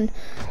alone.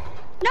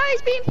 No,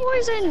 he's being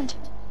poisoned.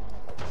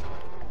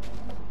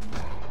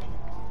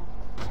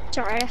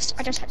 Sorry, I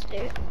just had to do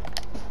it.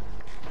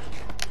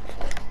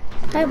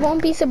 I have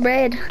one piece of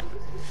bread.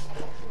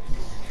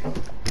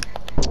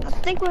 I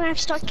think we're gonna have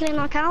to start killing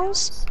our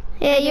cows.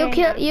 Yeah,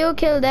 you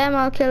kill them,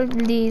 I'll kill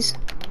these.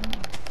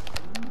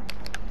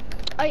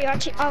 Oh, you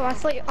actually? Oh, I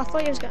thought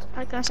you was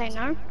gonna say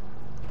no.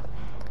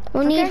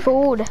 We need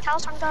food.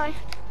 Cows don't die.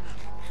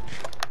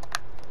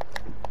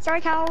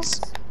 Sorry, cows.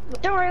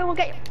 Don't worry, we'll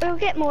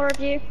get more of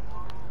you.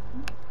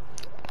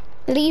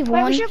 Leave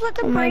Wait, one. we should have let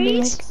them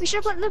breed. We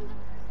should have let them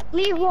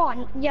leave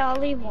one. Yeah,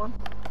 I'll leave one.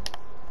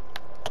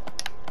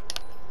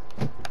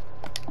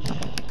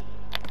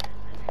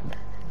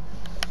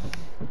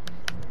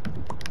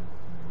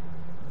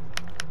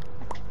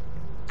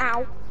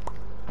 Ow.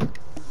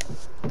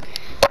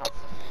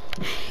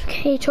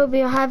 Okay,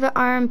 Toby, I have an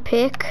iron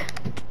pick.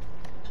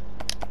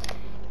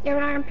 You have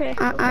an iron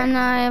pick. Okay. And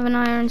I have an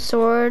iron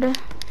sword.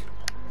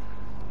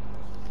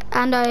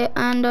 And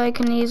I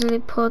can easily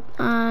put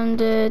on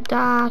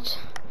that.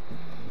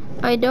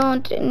 I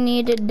don't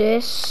need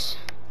this.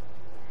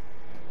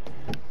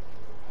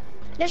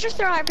 Let's just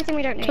throw out everything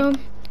we don't need.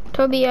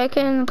 Toby, I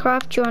can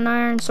craft you an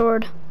iron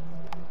sword.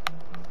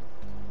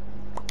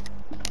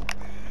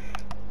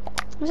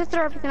 Let's just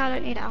throw everything I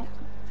don't need out.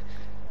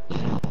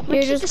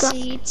 You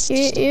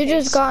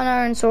just got an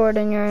iron sword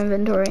in your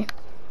inventory.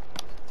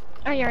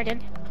 Oh yeah, I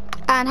did.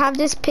 And have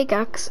this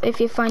pickaxe if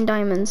you find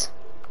diamonds.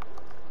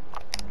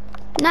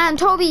 Nah, and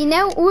Toby,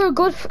 now we're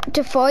good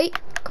to fight.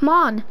 Come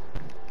on,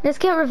 let's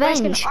get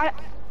revenge. I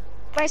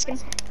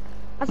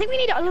think we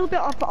need a little bit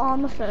of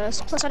armor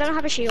first. Plus, I don't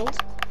have a shield.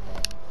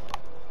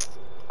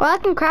 Well, I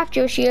can craft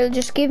you a shield.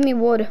 Just give me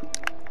wood.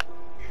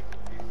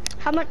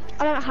 How much?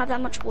 I don't have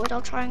that much wood.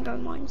 I'll try and go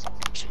mine.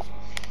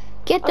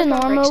 Get the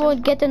normal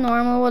wood. Get the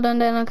normal wood,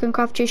 and then I can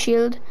craft your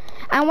shield.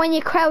 And when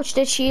you crouch,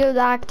 the shield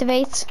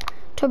activates.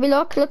 Toby,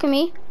 look at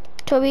me.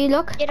 Toby,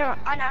 look. Yeah,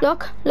 I know.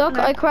 Look,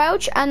 I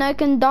crouch and I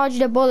can dodge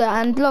the bullet.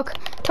 And look,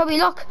 Toby,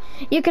 look.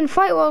 You can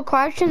fight while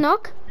crouching,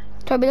 look.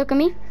 Toby, look at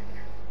me.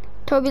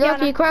 Toby,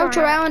 look, you crouch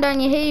around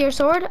and you hit your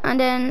sword, and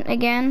then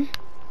again.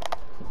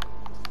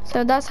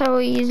 So that's how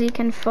we easily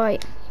can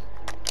fight.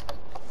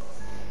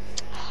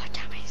 Oh,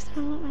 damn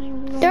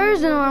it.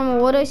 There's the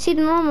normal wood. I see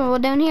the normal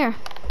wood down here.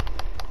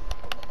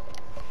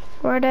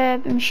 Where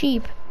the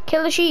sheep.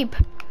 Kill the sheep.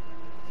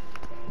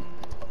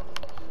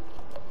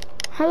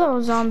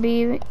 Hello,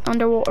 zombie,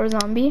 underwater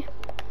zombie.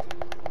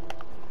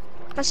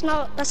 That's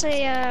a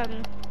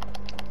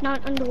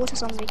not underwater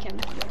zombie, Kim.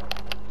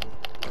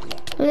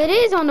 Well, it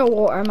is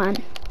underwater, man.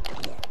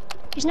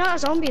 He's not a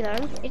zombie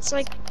though. It's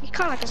like he's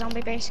kind of like a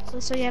zombie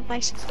basically. So yeah,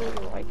 basically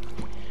like.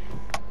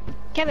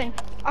 Kevin,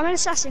 I'm an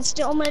assassin.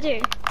 So what I'm gonna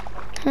do?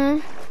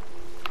 Huh?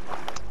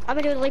 I'm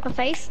gonna do a leap of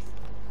faith.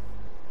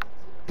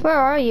 Where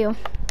are you?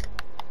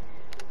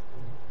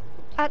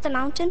 At the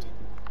mountain.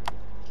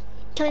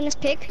 Killing this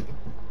pig.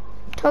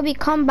 Toby,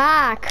 come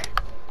back.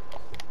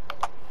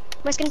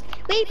 We're gonna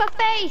leap of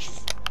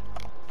faith.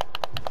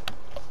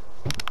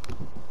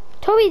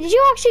 Toby, did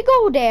you actually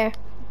go there?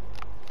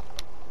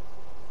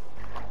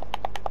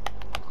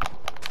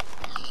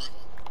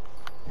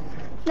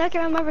 No, okay,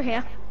 I'm over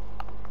here.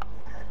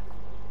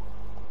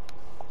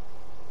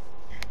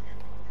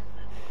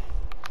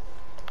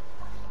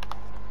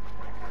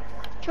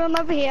 Come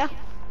over here.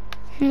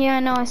 Yeah,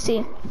 no, I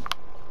see.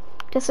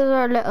 This is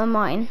our little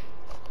mine.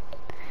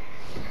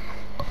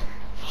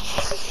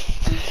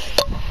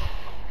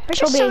 It's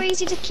just so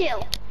easy to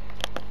kill.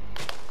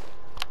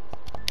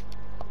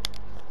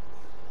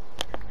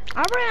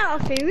 I ran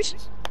out of food.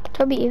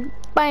 Toby,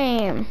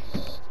 bam.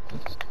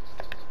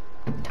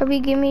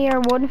 Toby, give me your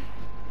wood.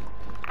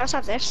 I just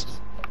have this.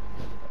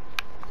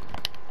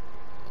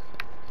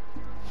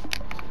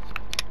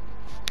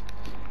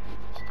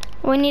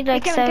 We need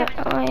like hey, seven.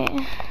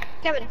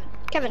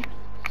 Kevin.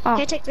 Oh.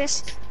 Okay, take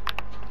this.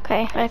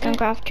 Okay, I can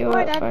craft you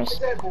up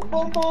first. It's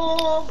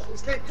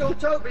little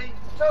Toby.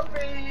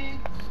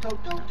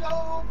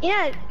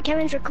 Yeah,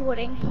 Kevin's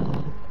recording.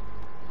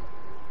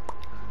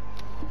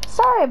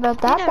 Sorry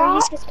about that. You know,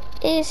 That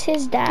is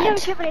his dad. You know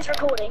Kevin is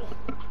recording.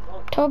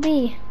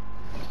 Toby,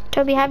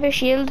 have your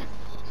shield.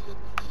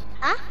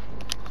 Huh?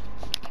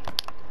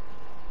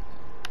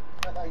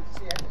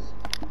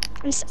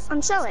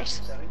 And sell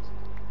it.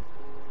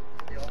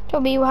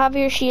 Toby, you have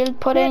your shield.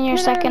 Put in your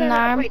second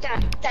arm. Wait,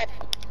 Dad,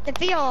 the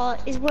VR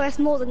is worth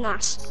more than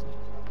that.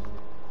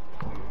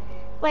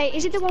 Wait,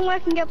 is it the one where I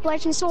can get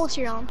Blade and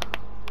Sorcery on?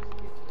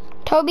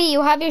 Toby,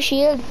 you have your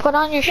shield. Put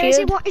on your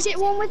shield. Is it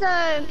one with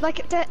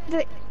like the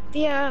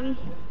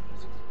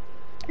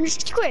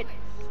 60 quid?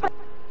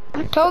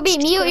 Toby,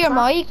 mute your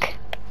mic.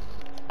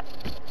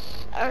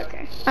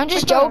 Okay. I'm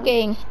just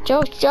joking.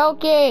 Just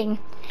joking.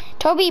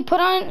 Toby, put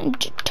on.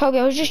 Toby,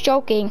 I was just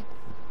joking.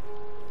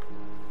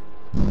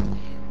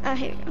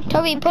 Here we go.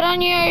 Toby, put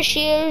on your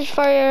shield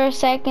for your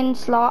second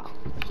slot.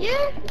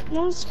 Yeah.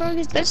 One's for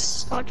this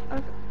spot.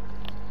 Okay.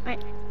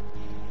 Right.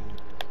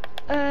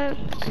 I'm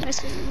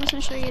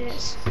gonna show you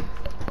this.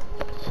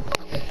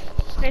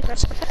 Okay,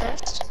 first.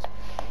 That's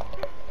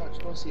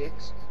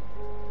 6.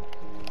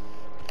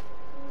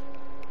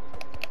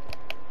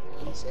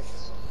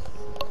 6.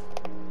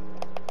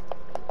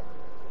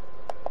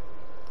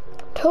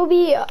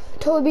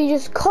 Toby,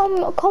 just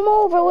come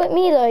over with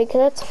me, like,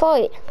 let's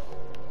fight.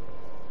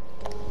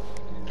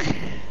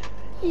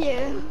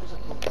 Yeah.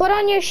 Put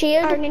on your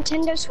shield. Our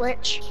Nintendo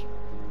Switch.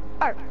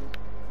 Oh.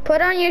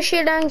 Put on your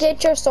shield and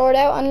get your sword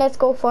out and let's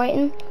go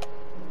fighting.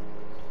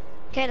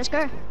 Okay, let's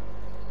go.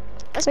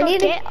 Let's go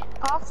get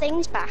our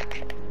things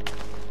back.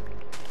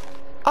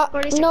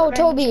 No,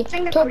 Toby,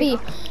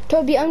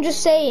 I'm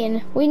just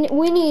saying, we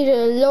need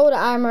a load of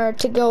armor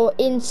to go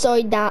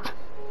inside that.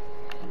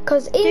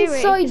 Cause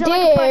inside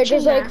there,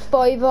 there's like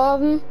 5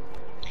 of them.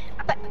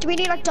 But do we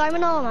need like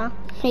diamond armor?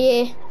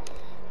 Yeah.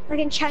 Like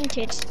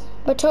enchanted.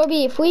 But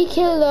Toby, if we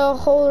kill the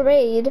whole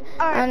raid,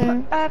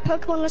 and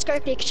Pokemon, let's go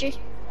Pikachu.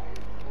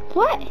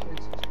 What?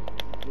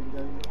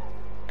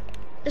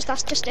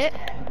 That's just it.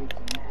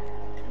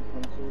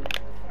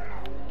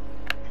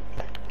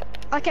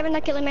 Oh, Kevin,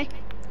 they're killing me.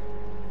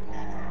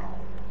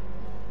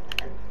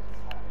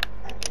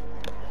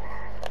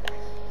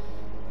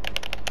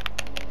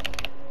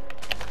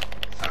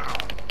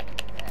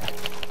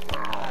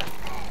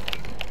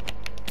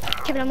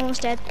 Kevin, I'm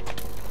almost dead.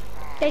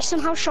 They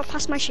somehow shot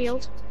past my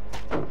shield.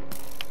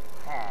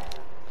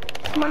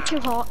 I'm on 2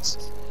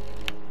 hearts.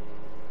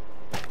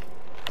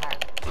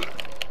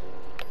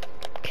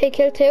 Okay,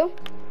 kill 2.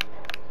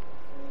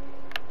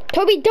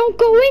 Toby, don't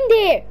go in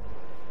there!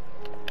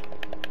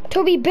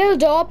 Toby,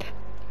 build up.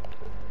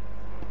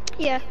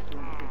 Yeah.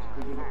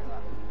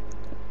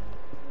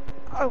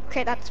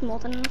 Okay, that's more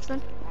than enough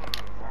then.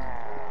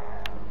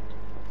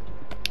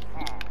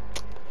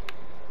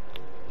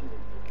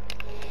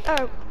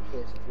 Oh.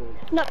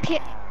 Not P.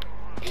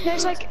 No,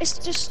 it's like, it's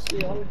just,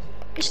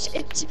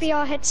 it's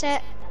VR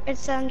headset.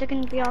 It's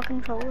looking VR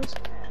controllers.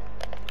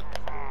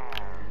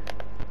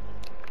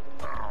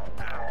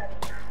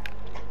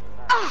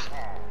 Ah!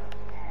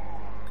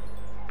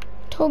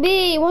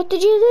 Toby, what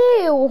did you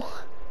do?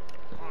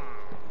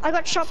 I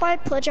got shot by a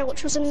pillager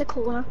which was in the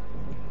corner.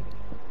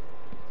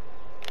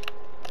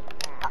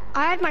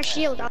 I had my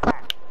shield up.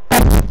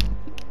 I'm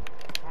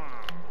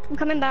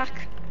coming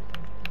back.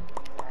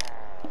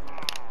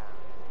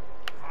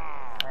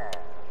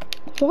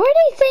 Why are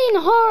they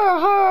saying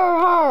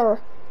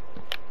horror?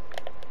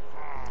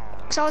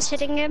 Because I was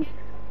hitting him.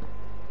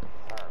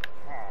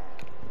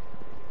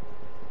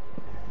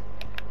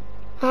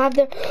 I have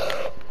the...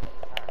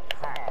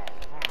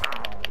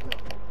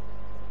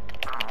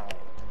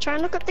 Try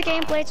and look up the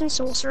game Blades and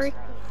Sorcery.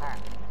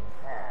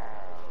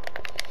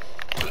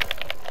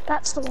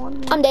 That's the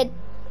one. I'm dead.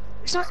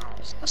 It's not.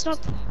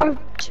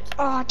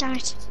 Oh, damn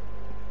it.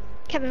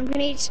 Kevin, we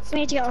need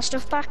to get our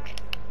stuff back.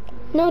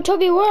 No,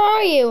 Toby, where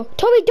are you?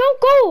 Toby,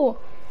 don't go!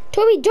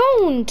 Toby,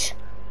 don't!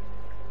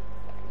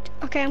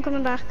 Okay, I'm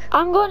coming back.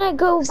 I'm gonna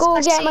go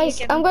get my.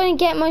 I'm gonna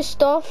get my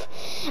stuff,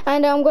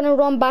 and I'm gonna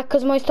run back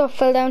because my stuff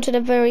fell down to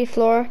the very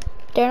floor.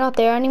 They're not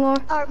there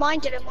anymore. Oh, mine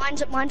didn't.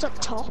 Mine's at the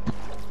top.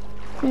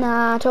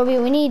 Nah, Toby,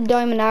 we need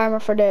diamond armor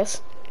for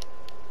this.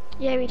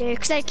 Yeah, we do.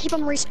 Because they keep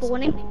on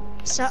respawning.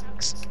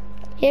 Sucks.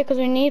 Yeah, because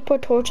we need to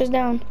put torches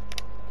down.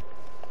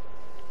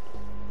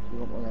 You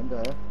want one of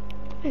them there?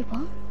 Wait, what?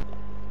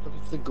 Look,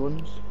 it's the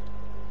guns.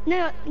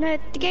 No, the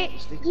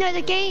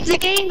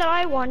game that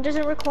I want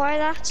doesn't require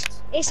that.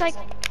 It's like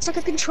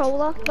a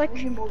controller. Like,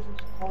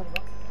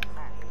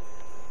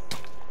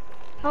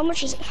 how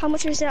much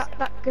is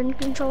that gun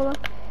controller?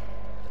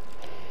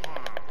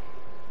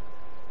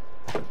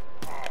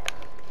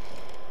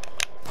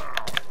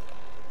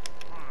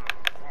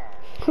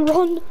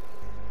 Run.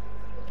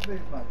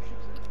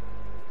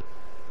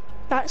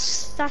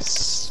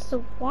 That's the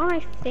one, I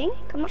think.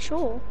 I'm not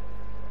sure.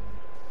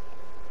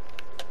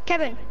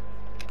 Kevin.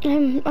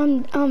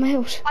 I'm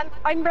out.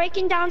 I'm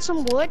breaking down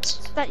some wood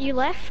that you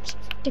left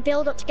to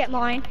build up to get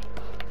mine.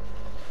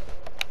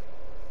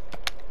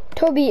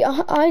 Toby,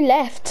 I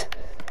left.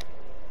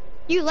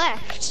 You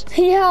left?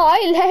 Yeah,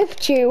 I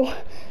left you.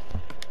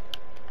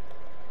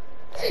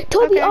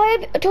 Toby,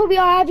 Okay. Toby,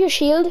 I have your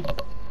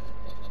shield.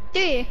 Do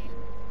you?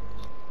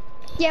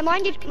 Yeah,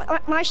 mine did.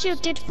 My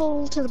shield did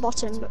fall to the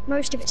bottom, but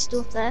most of it's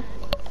still up there.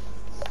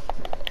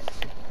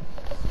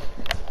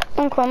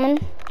 I'm coming.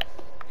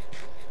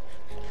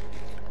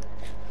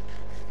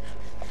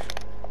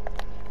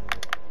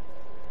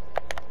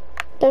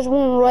 There's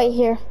one right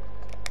here.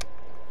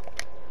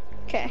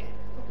 Okay.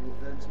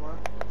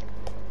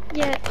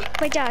 Yeah,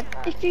 wait, Dad.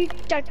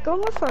 Dad, go on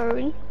my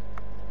phone.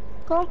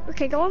 Go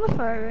on my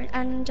phone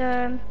and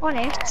on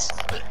it,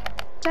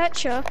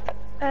 search up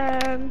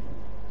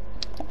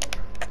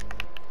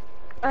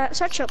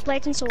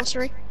blades and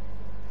sorcery.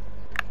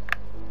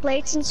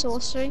 Blades and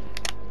sorcery.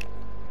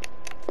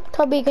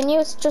 Toby, can you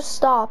just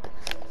stop?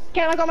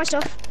 Okay, I got my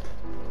stuff.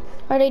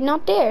 Are they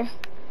not there?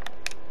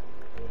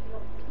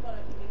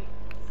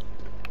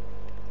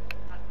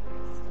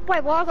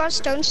 Wait, what? I got a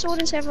stone sword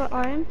instead of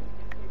iron.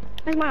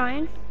 Where's my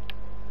iron?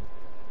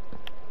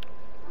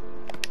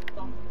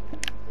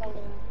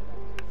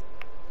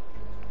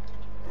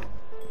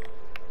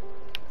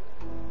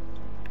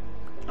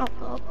 Oh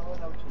god.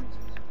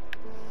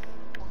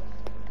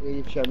 Yeah,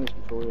 you've shown me this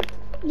before.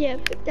 Yeah,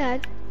 but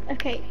Dad.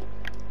 Okay.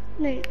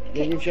 No. Yeah,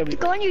 Okay. you've shown me.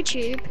 Go on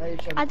YouTube. Yeah,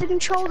 you've shown me. Add the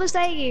controllers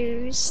they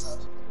use.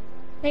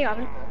 No, you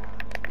haven't.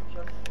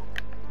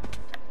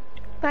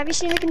 But have you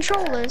seen the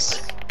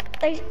controllers?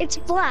 It's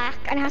black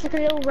and it has like a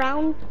little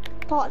round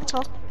part at the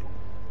top.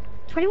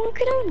 21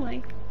 quid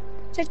only.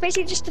 So it's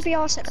basically just the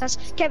VR set. That's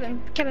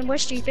Kevin, we're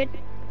stupid.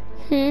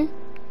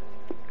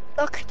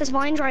 Look, there's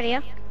vines right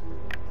here.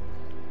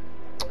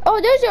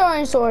 Oh, there's your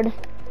iron sword.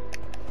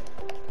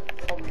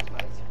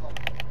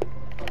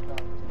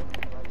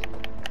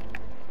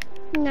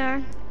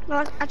 No.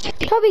 Well,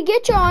 actually, Toby,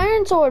 get your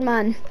iron sword,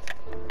 man.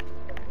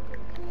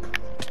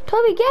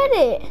 Toby, get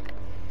it.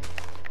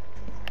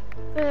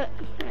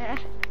 yeah.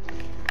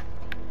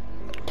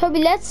 Toby,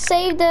 let's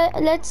save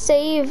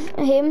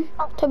him.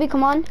 Toby,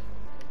 come on.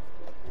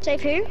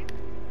 Save who?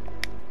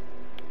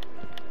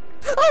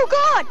 Oh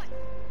god!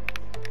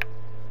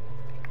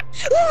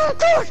 Oh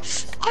god!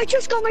 I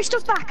just got my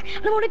stuff back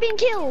and I'm only being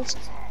killed.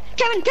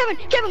 Kevin,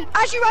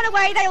 as you ran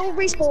away, they all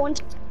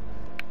respawned.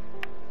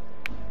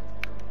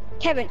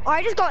 Kevin,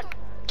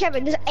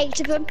 there's 8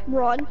 of them.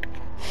 Run.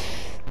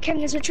 Kevin,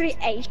 there's literally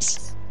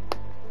 8.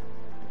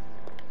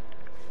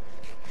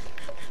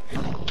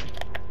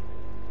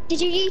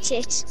 Did you eat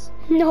it?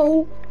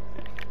 No.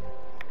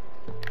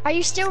 Are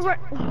you still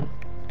Oh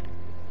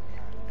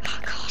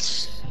god.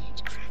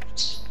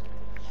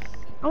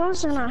 I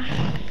was gonna...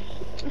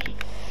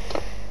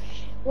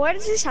 Why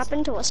does this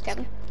happen to us,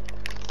 Kevin?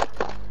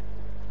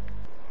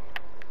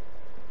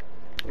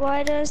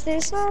 Why does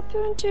this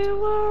happen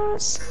to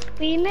us?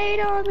 We made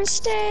our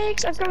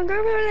mistakes of going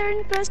over there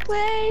in the first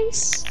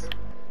place.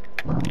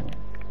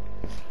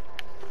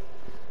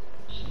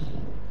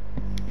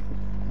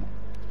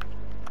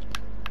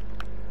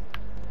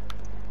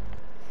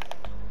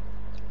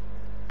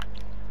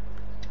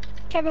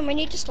 Kevin, we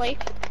need to sleep.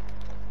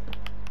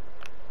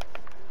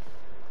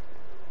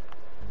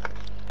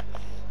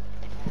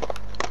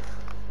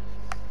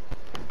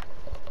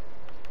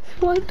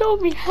 Well,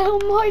 Toby, how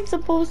am I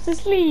supposed to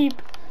sleep?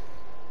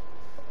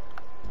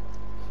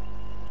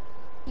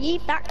 Ye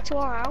back to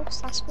our house,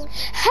 that's what.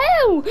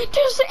 How? There's 8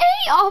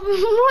 of them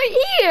right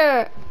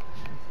here.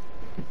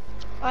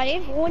 I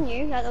did warn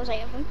you that there was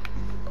 8 of them.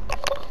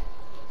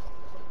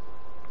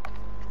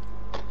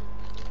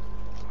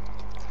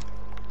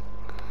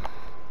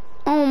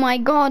 Oh my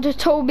god,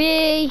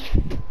 Toby.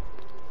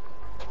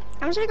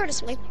 I'm just gonna go to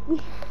sleep.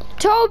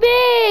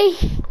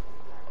 Toby!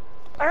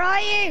 Where are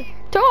you?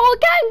 Toby,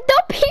 get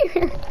up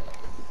here.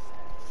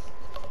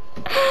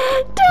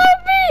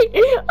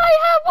 Toby! I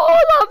have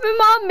all of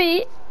them on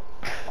me.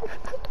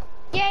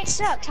 Yeah, it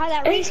sucks how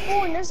that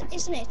respawned,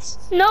 isn't it?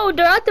 No,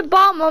 they're at the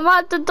bottom, I'm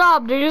at the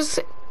top. They're just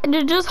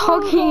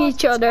hugging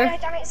each other.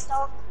 Damn it,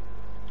 stop.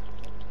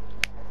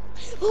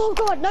 Oh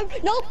god, no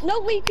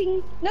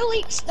leaping. No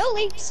leaps.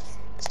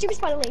 Stupid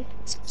spider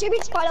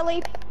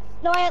leap.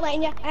 No, I ain't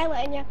letting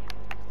you.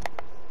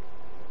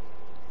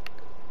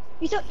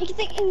 You thought you could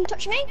think you can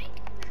touch me?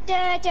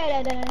 Da da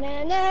da da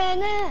da da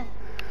da.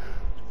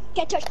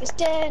 Can't touch this.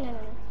 No.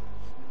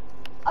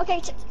 Okay,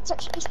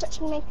 he's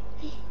touching me.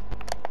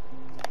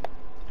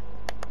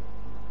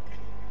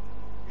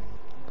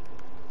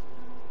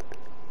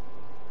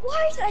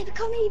 Why did I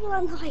become evil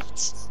at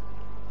night?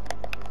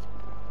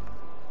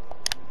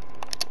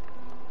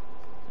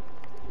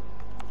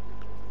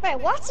 Wait,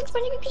 what? Since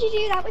when could you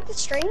do that with the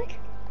string?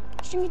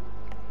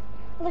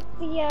 Like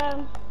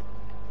the,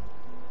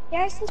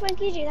 yeah, since when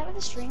can you do that with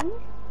a string?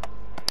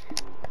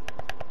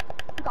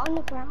 Got on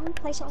the ground,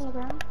 place it on the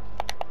ground.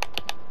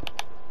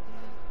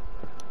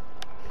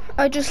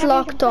 I just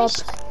locked up.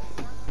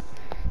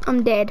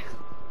 I'm dead.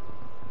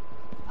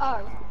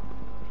 Oh.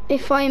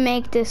 If I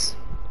make this.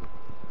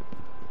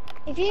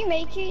 If you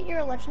make it, you're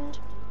a legend.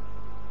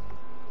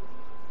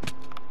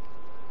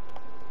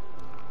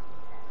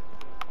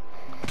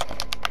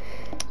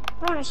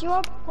 Honest,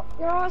 you're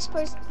all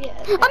supposed to be.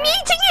 I'm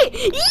eating it!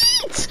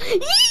 Eat!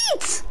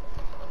 Eat!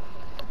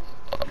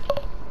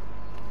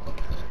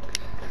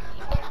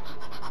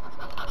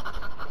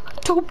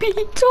 Toby!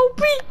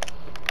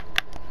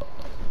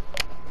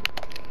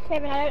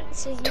 Kevin, I don't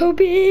see you.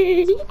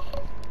 Toby! Eat!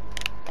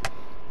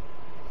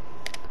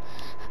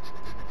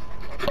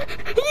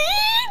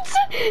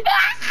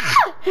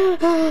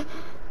 Ah!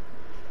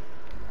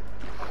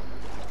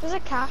 There's a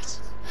cat.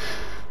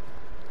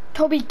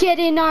 Toby, get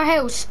in our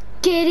house.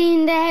 Get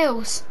in the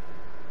house.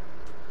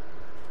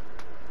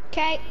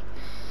 Okay,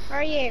 where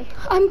are you?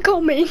 I'm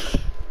coming.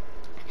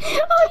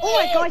 Oh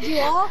my god, you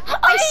are?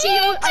 I see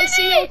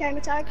your gamer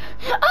tag.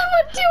 I'm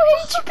at 2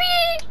 HP.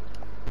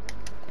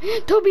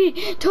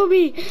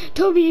 Toby,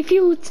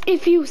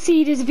 if you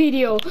see this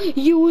video,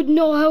 you would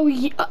know how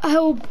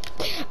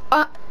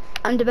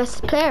I'm the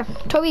best player.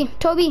 Toby,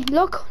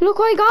 look what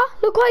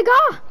I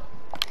got.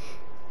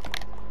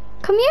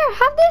 Come here,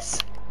 have this.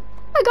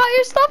 I got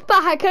your stuff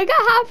back. I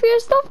got half your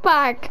stuff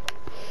back.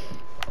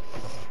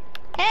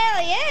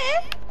 Hell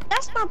yeah,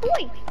 that's my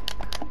boy.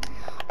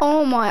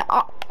 Oh my,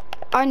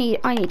 I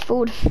need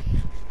food.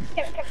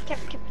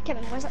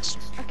 Kevin, where's that?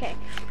 Okay,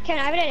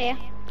 Kevin, I have an idea.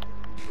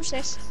 What's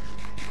this?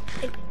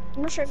 I'm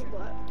not sure if it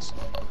works.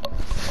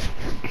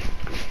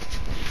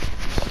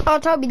 Oh,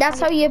 Toby, that's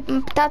how you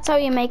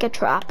make a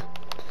trap.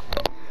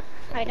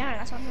 I know,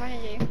 that's what I'm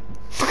trying to do.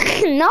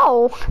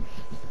 No.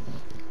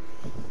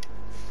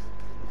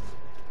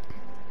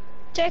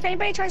 So if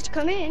anybody tries to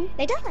come in,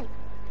 they die.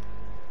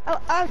 Oh,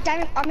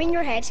 damn it, I'm in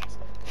your head.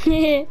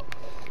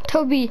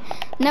 Toby,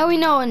 now we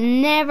know,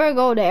 never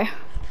go there.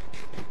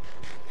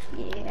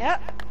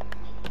 Yep.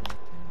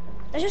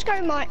 Let's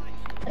go mining.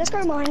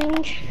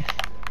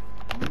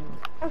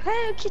 Oh,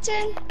 hello,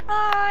 kitten.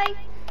 Hi.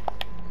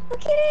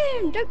 Look at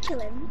him. Don't kill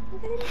him.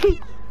 Look at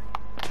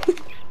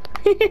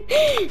him.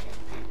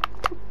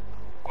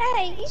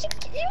 Hey, he's a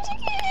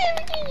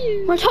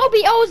kitten. Well,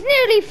 Toby, I was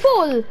nearly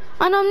full,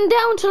 and I'm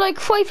down to like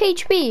 5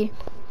 HP.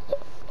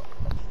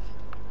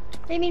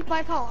 They mean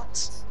 5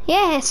 hearts.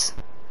 Yes.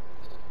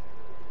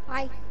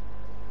 Hi.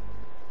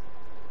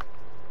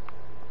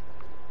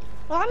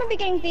 Well, I'm gonna be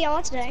getting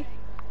VR today.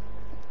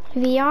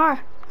 VR.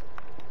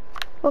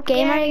 What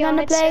game are you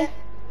gonna play?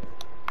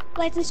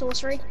 Blades and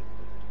Sorcery.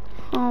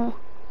 Oh.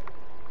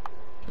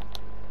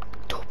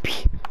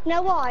 Toby. You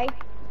know why?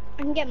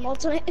 I can get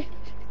mods on it.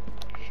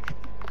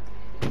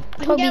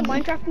 I can get a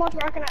Minecraft mod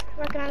where I can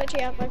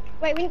actually have like.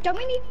 Wait, don't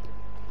we need?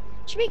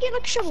 Should we get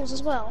like shovels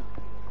as well?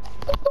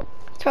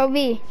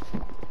 Toby.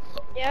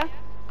 Yeah.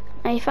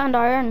 I found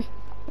iron.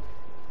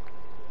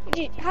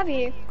 Have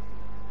you?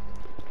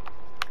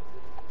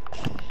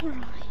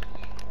 Right.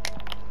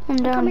 I'm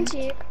done. Coming to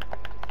you.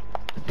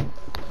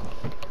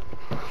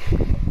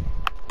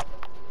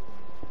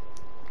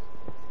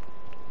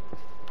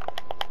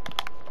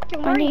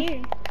 Where are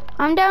you?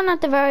 I'm down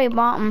at the very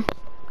bottom.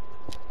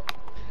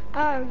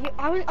 Oh,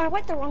 I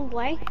went the wrong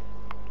way.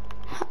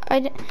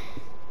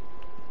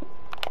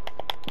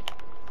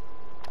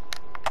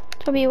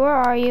 Toby, where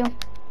are you?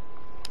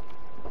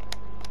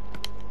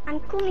 I'm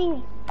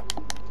coming.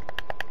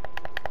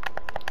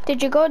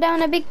 Did you go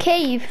down a big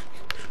cave?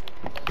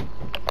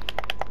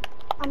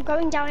 I'm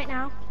going down it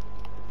now.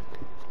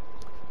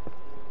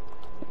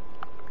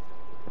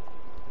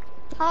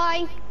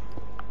 Hi.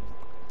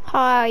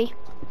 Hi.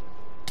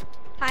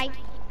 Hi.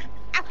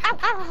 Ow, ow,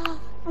 ow.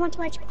 I'm on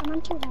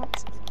 2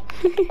 hearts.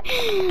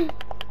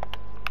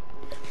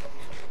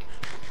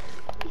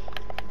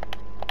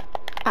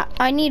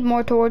 I need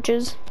more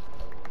torches.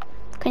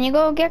 Can you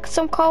go get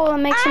some coal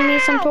and make me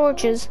some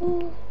torches?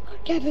 Ooh.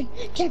 Kevin,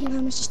 I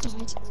almost just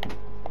died.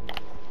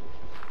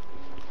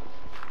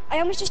 I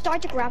almost just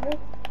died to gravel.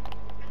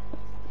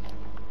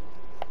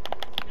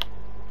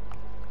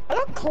 I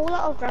got coal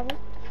out of gravel.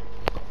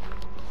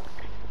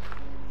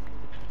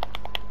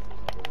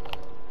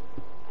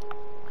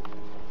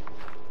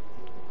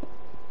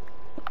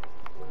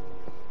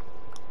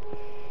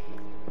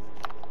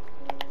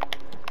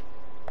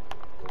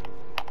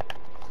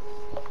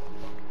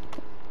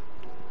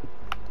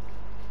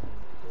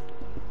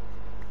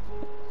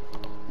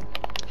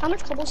 How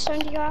much cobblestone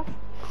do you have?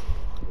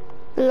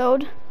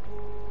 Load.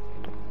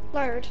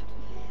 Load.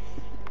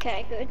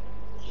 Okay, good.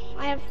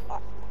 I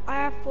I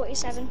have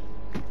 47.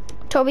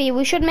 Toby,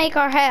 we should make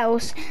our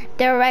house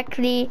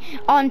directly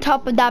on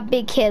top of that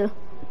big hill.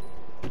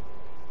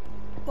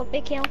 What,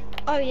 big hill?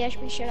 Oh yeah,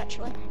 we should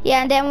actually.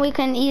 Yeah, and then we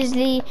can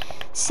easily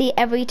see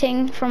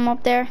everything from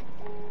up there.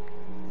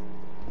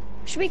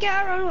 Should we get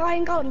our own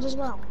iron golems as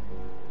well?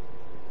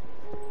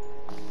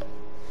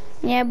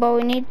 Yeah, but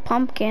we need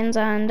pumpkins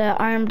and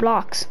iron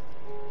blocks.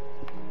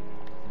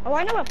 Oh,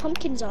 I know what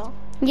pumpkins are.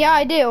 Yeah,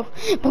 I do,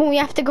 but we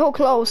have to go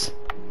close.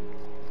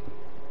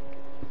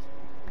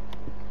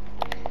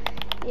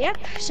 Yep,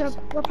 so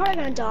we're probably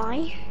gonna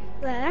die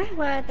there,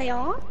 where they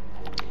are.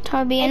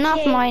 Toby,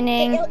 enough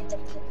mining.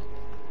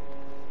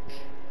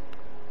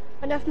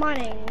 Enough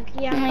mining.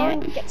 Yeah, I'm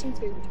going to get some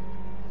food.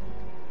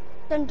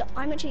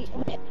 I'm actually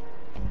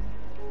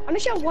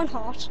on 1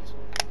 heart.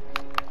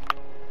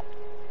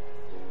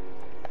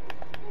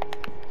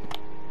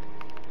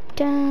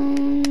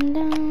 Down,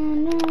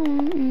 down,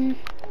 down.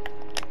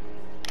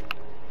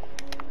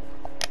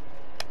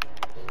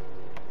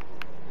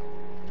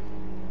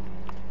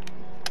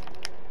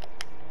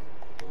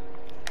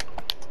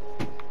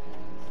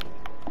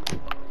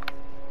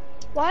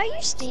 Why are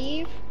you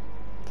Steve?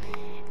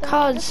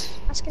 Cause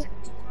Asking.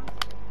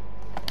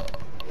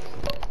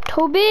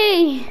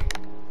 Toby.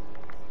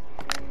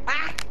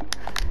 Ah!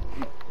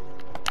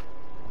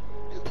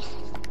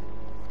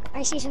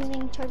 I see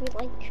something Toby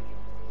like.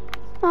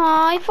 Oh,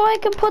 I thought I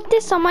could put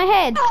this on my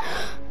head.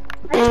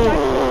 I just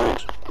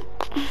died.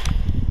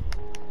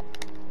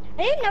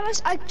 I didn't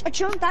notice. I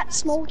jumped that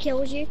small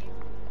kills you.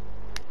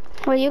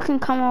 Well, you can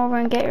come over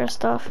and get your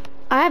stuff.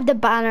 I have the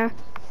banner.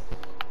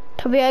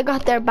 Toby, I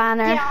got their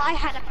banner. Yeah, I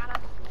had a banner.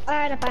 I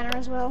had a banner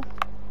as well.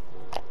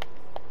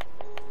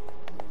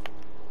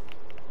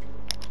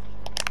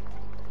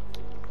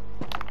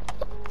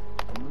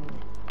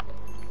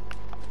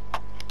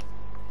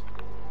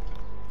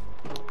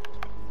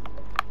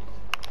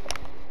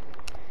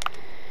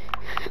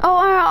 Oh,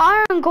 our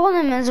iron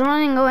golem is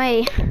running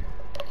away.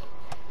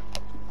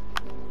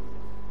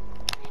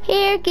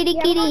 Here, kitty,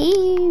 Yeah, kitty.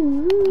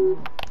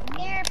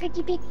 Here,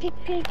 piggy, pig, pig,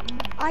 pig.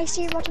 I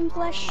see rotten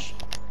flesh.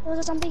 There's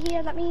a zombie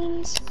here, that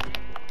means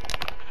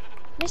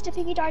Mr.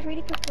 Piggy died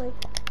really quickly.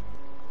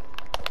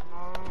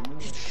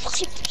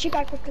 Shit, she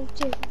died quickly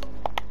too.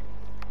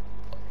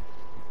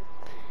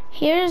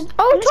 Here's.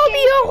 Oh, Toby,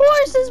 your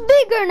horse is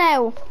bigger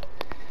now.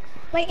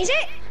 Wait, is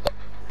it?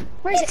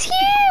 Where is It's it?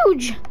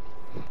 huge.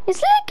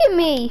 It's licking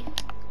me.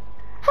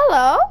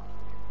 Hello.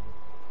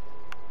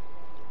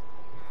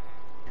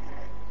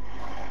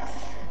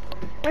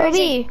 Where is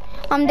Toby,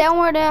 I'm down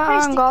where the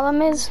where's iron the-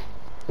 golem is.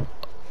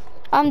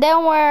 I'm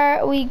down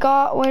where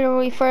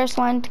we first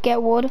went to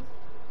get wood.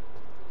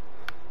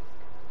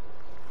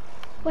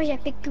 Where's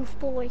that big goof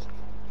boy?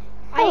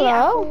 I Hello. eat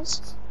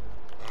apples.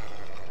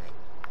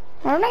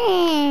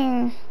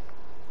 Running.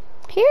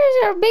 Here's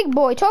your big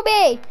boy,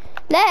 Toby.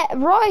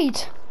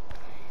 Right.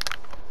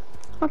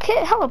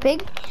 Okay, hello,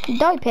 pig.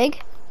 Die, pig.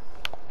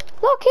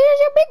 Look, here's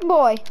your big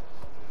boy.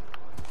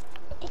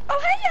 Oh,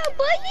 hello,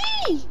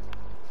 buddy.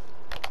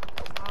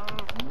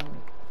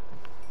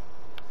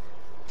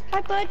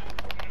 Hi, bud.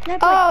 No,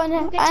 bud. Oh,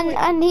 We'll get to it.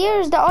 and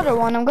here's the other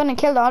one. I'm gonna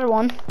kill the other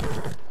one.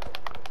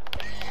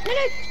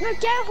 No,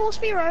 get a horse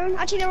for your own.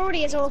 Actually, there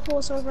already is a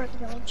horse over at the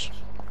village.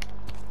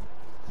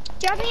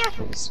 Do you have any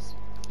apples?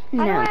 How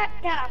do No. I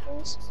get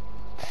apples?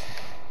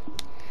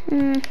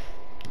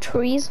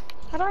 Trees.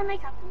 How do I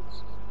make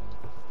apples?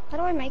 How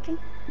do I make them?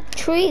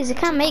 Trees. You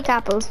can't make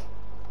apples.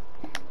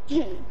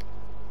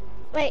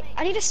 Wait,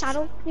 I need a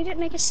saddle. I need to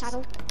make a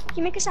saddle. Can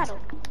you make a saddle?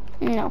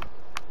 No.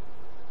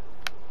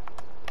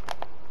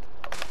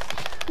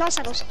 Not a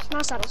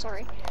saddle,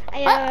 sorry.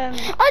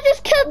 I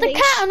just killed the leash.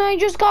 cat and I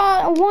just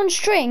got one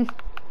string.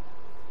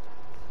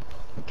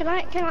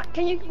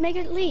 Can you make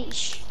a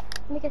leash?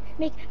 Make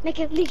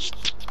a leash.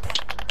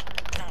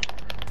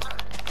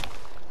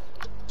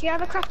 Do you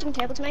have a crafting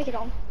table to make it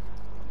on?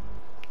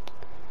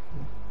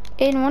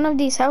 In one of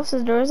these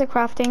houses there is a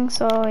crafting,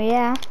 so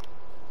yeah.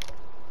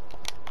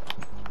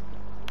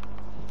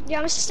 Yeah,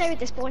 I must stay with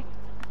this boy.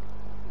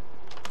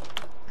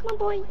 Come on,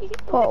 boy. You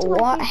get But to work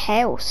what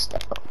here. house though?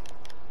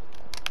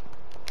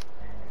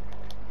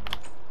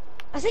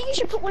 I think you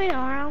should put one in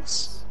our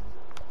house.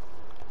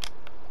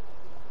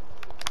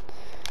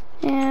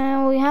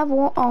 Yeah, we have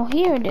one. Oh,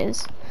 here it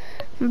is.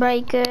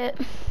 Break it.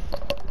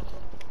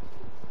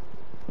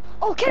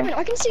 Oh, Kevin,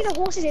 I can see the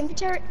horse's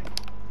inventory.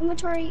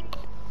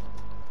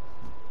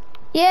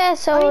 Yeah,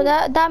 so I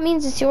mean- that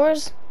means it's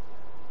yours.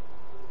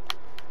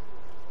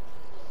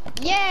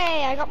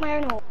 Yay, I got my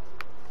own horse.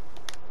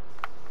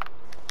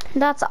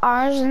 That's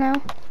ours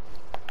now.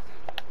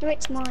 No,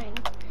 it's mine.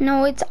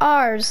 No, it's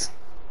ours.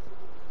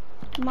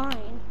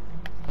 Mine.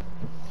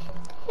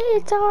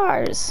 It's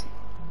ours.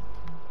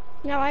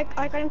 No, I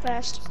got him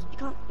first.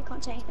 You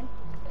can't say anything.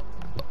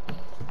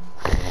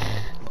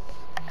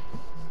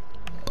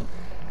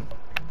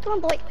 Come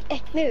on, boy.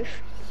 Move.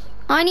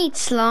 I need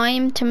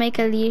slime to make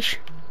a leash.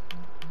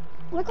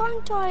 Why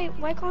can't I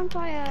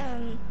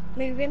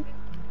move him?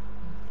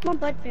 Come on,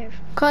 bud, move.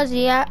 Cause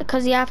you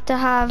have to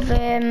have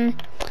a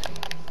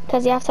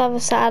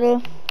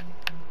saddle.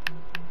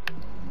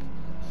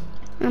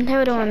 And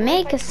how do I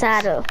make a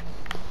saddle?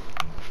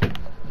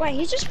 Wait,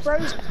 he's just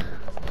frozen.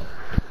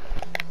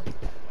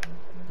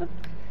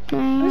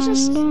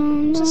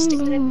 Just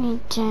stick it in.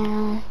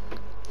 Down.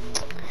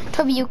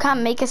 Toby, you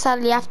can't make a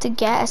saddle, you have to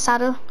get a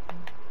saddle.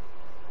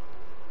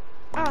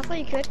 Oh, I thought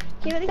you could.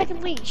 Can you make like a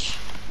leash?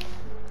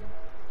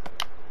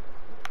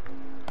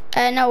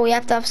 No, we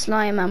have to have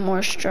slime and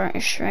more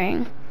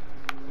string.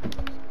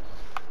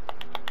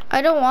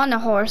 I don't want a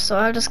horse, so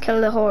I'll just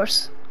kill the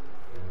horse.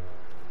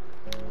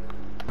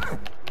 Well,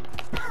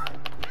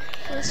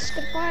 this is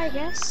goodbye, I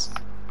guess.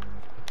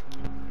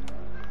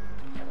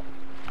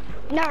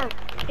 No,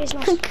 it's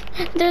not.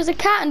 There's a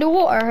cat in the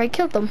water, I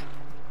killed them.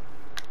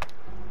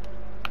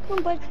 Come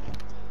on, bud.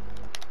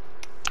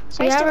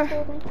 So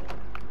yeah,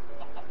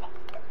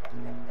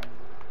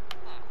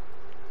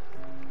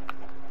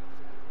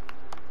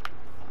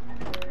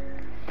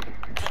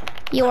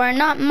 you are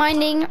not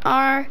minding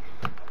our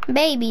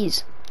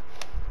babies.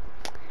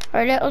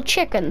 Our little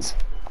chickens.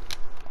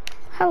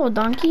 Hello,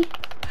 donkey.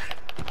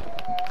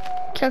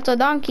 Killed a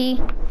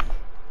donkey.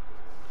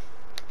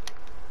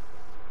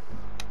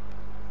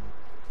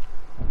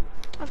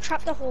 I've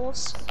trapped the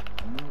horse.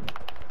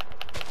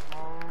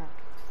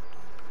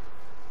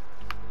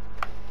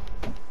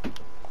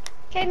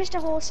 Okay, Mr.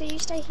 Horsey, you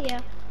stay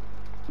here.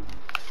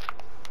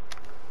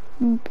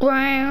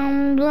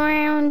 Brown,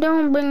 brown,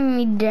 don't bring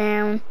me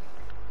down.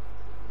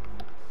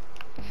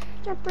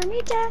 Don't bring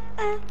me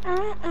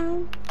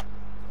down.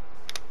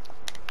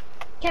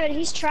 Kevin,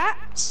 he's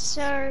trapped,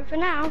 so for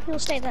now, he'll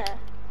stay there.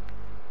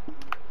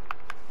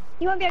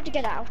 He won't be able to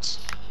get out.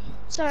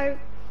 So...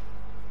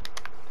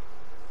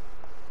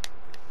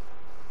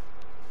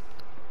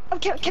 Oh,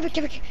 Kevin.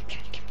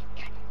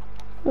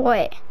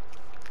 What?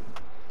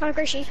 Come on,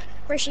 Gracie,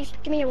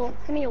 give me your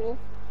wool.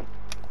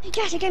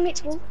 Yes, he gave me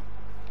its wool.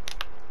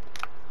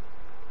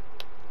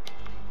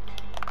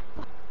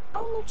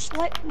 How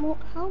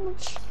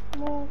much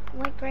more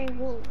light grey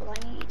wool will I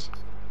need?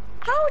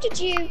 How did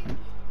you?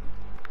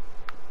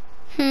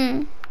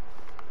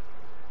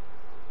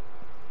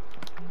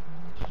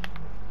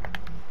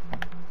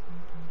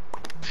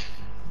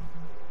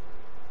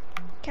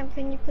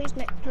 Can you please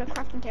put a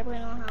crafting table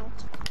in our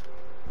house?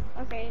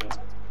 Okay, it is.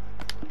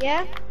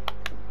 Yeah?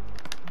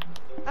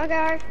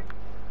 Okay.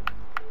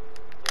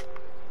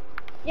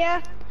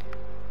 Yeah.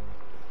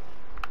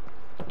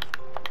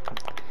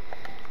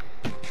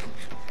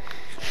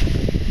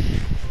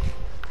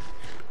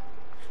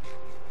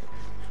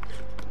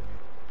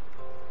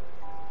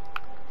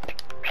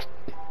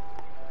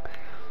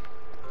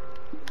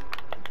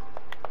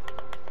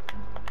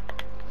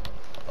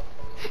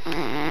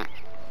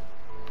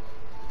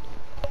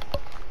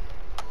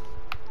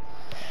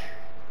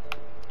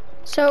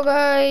 So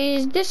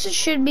guys, this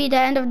should be the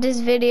end of this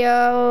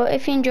video.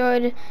 If you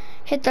enjoyed,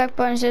 hit that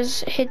button,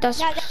 just hit that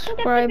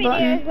subscribe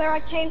button. Where I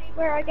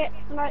get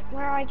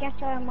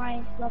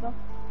my level.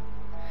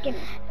 Give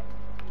me.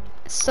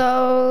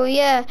 So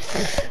yeah,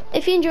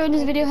 if you enjoyed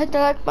this video, hit the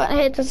like button,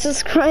 hit the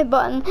subscribe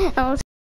button, and we'll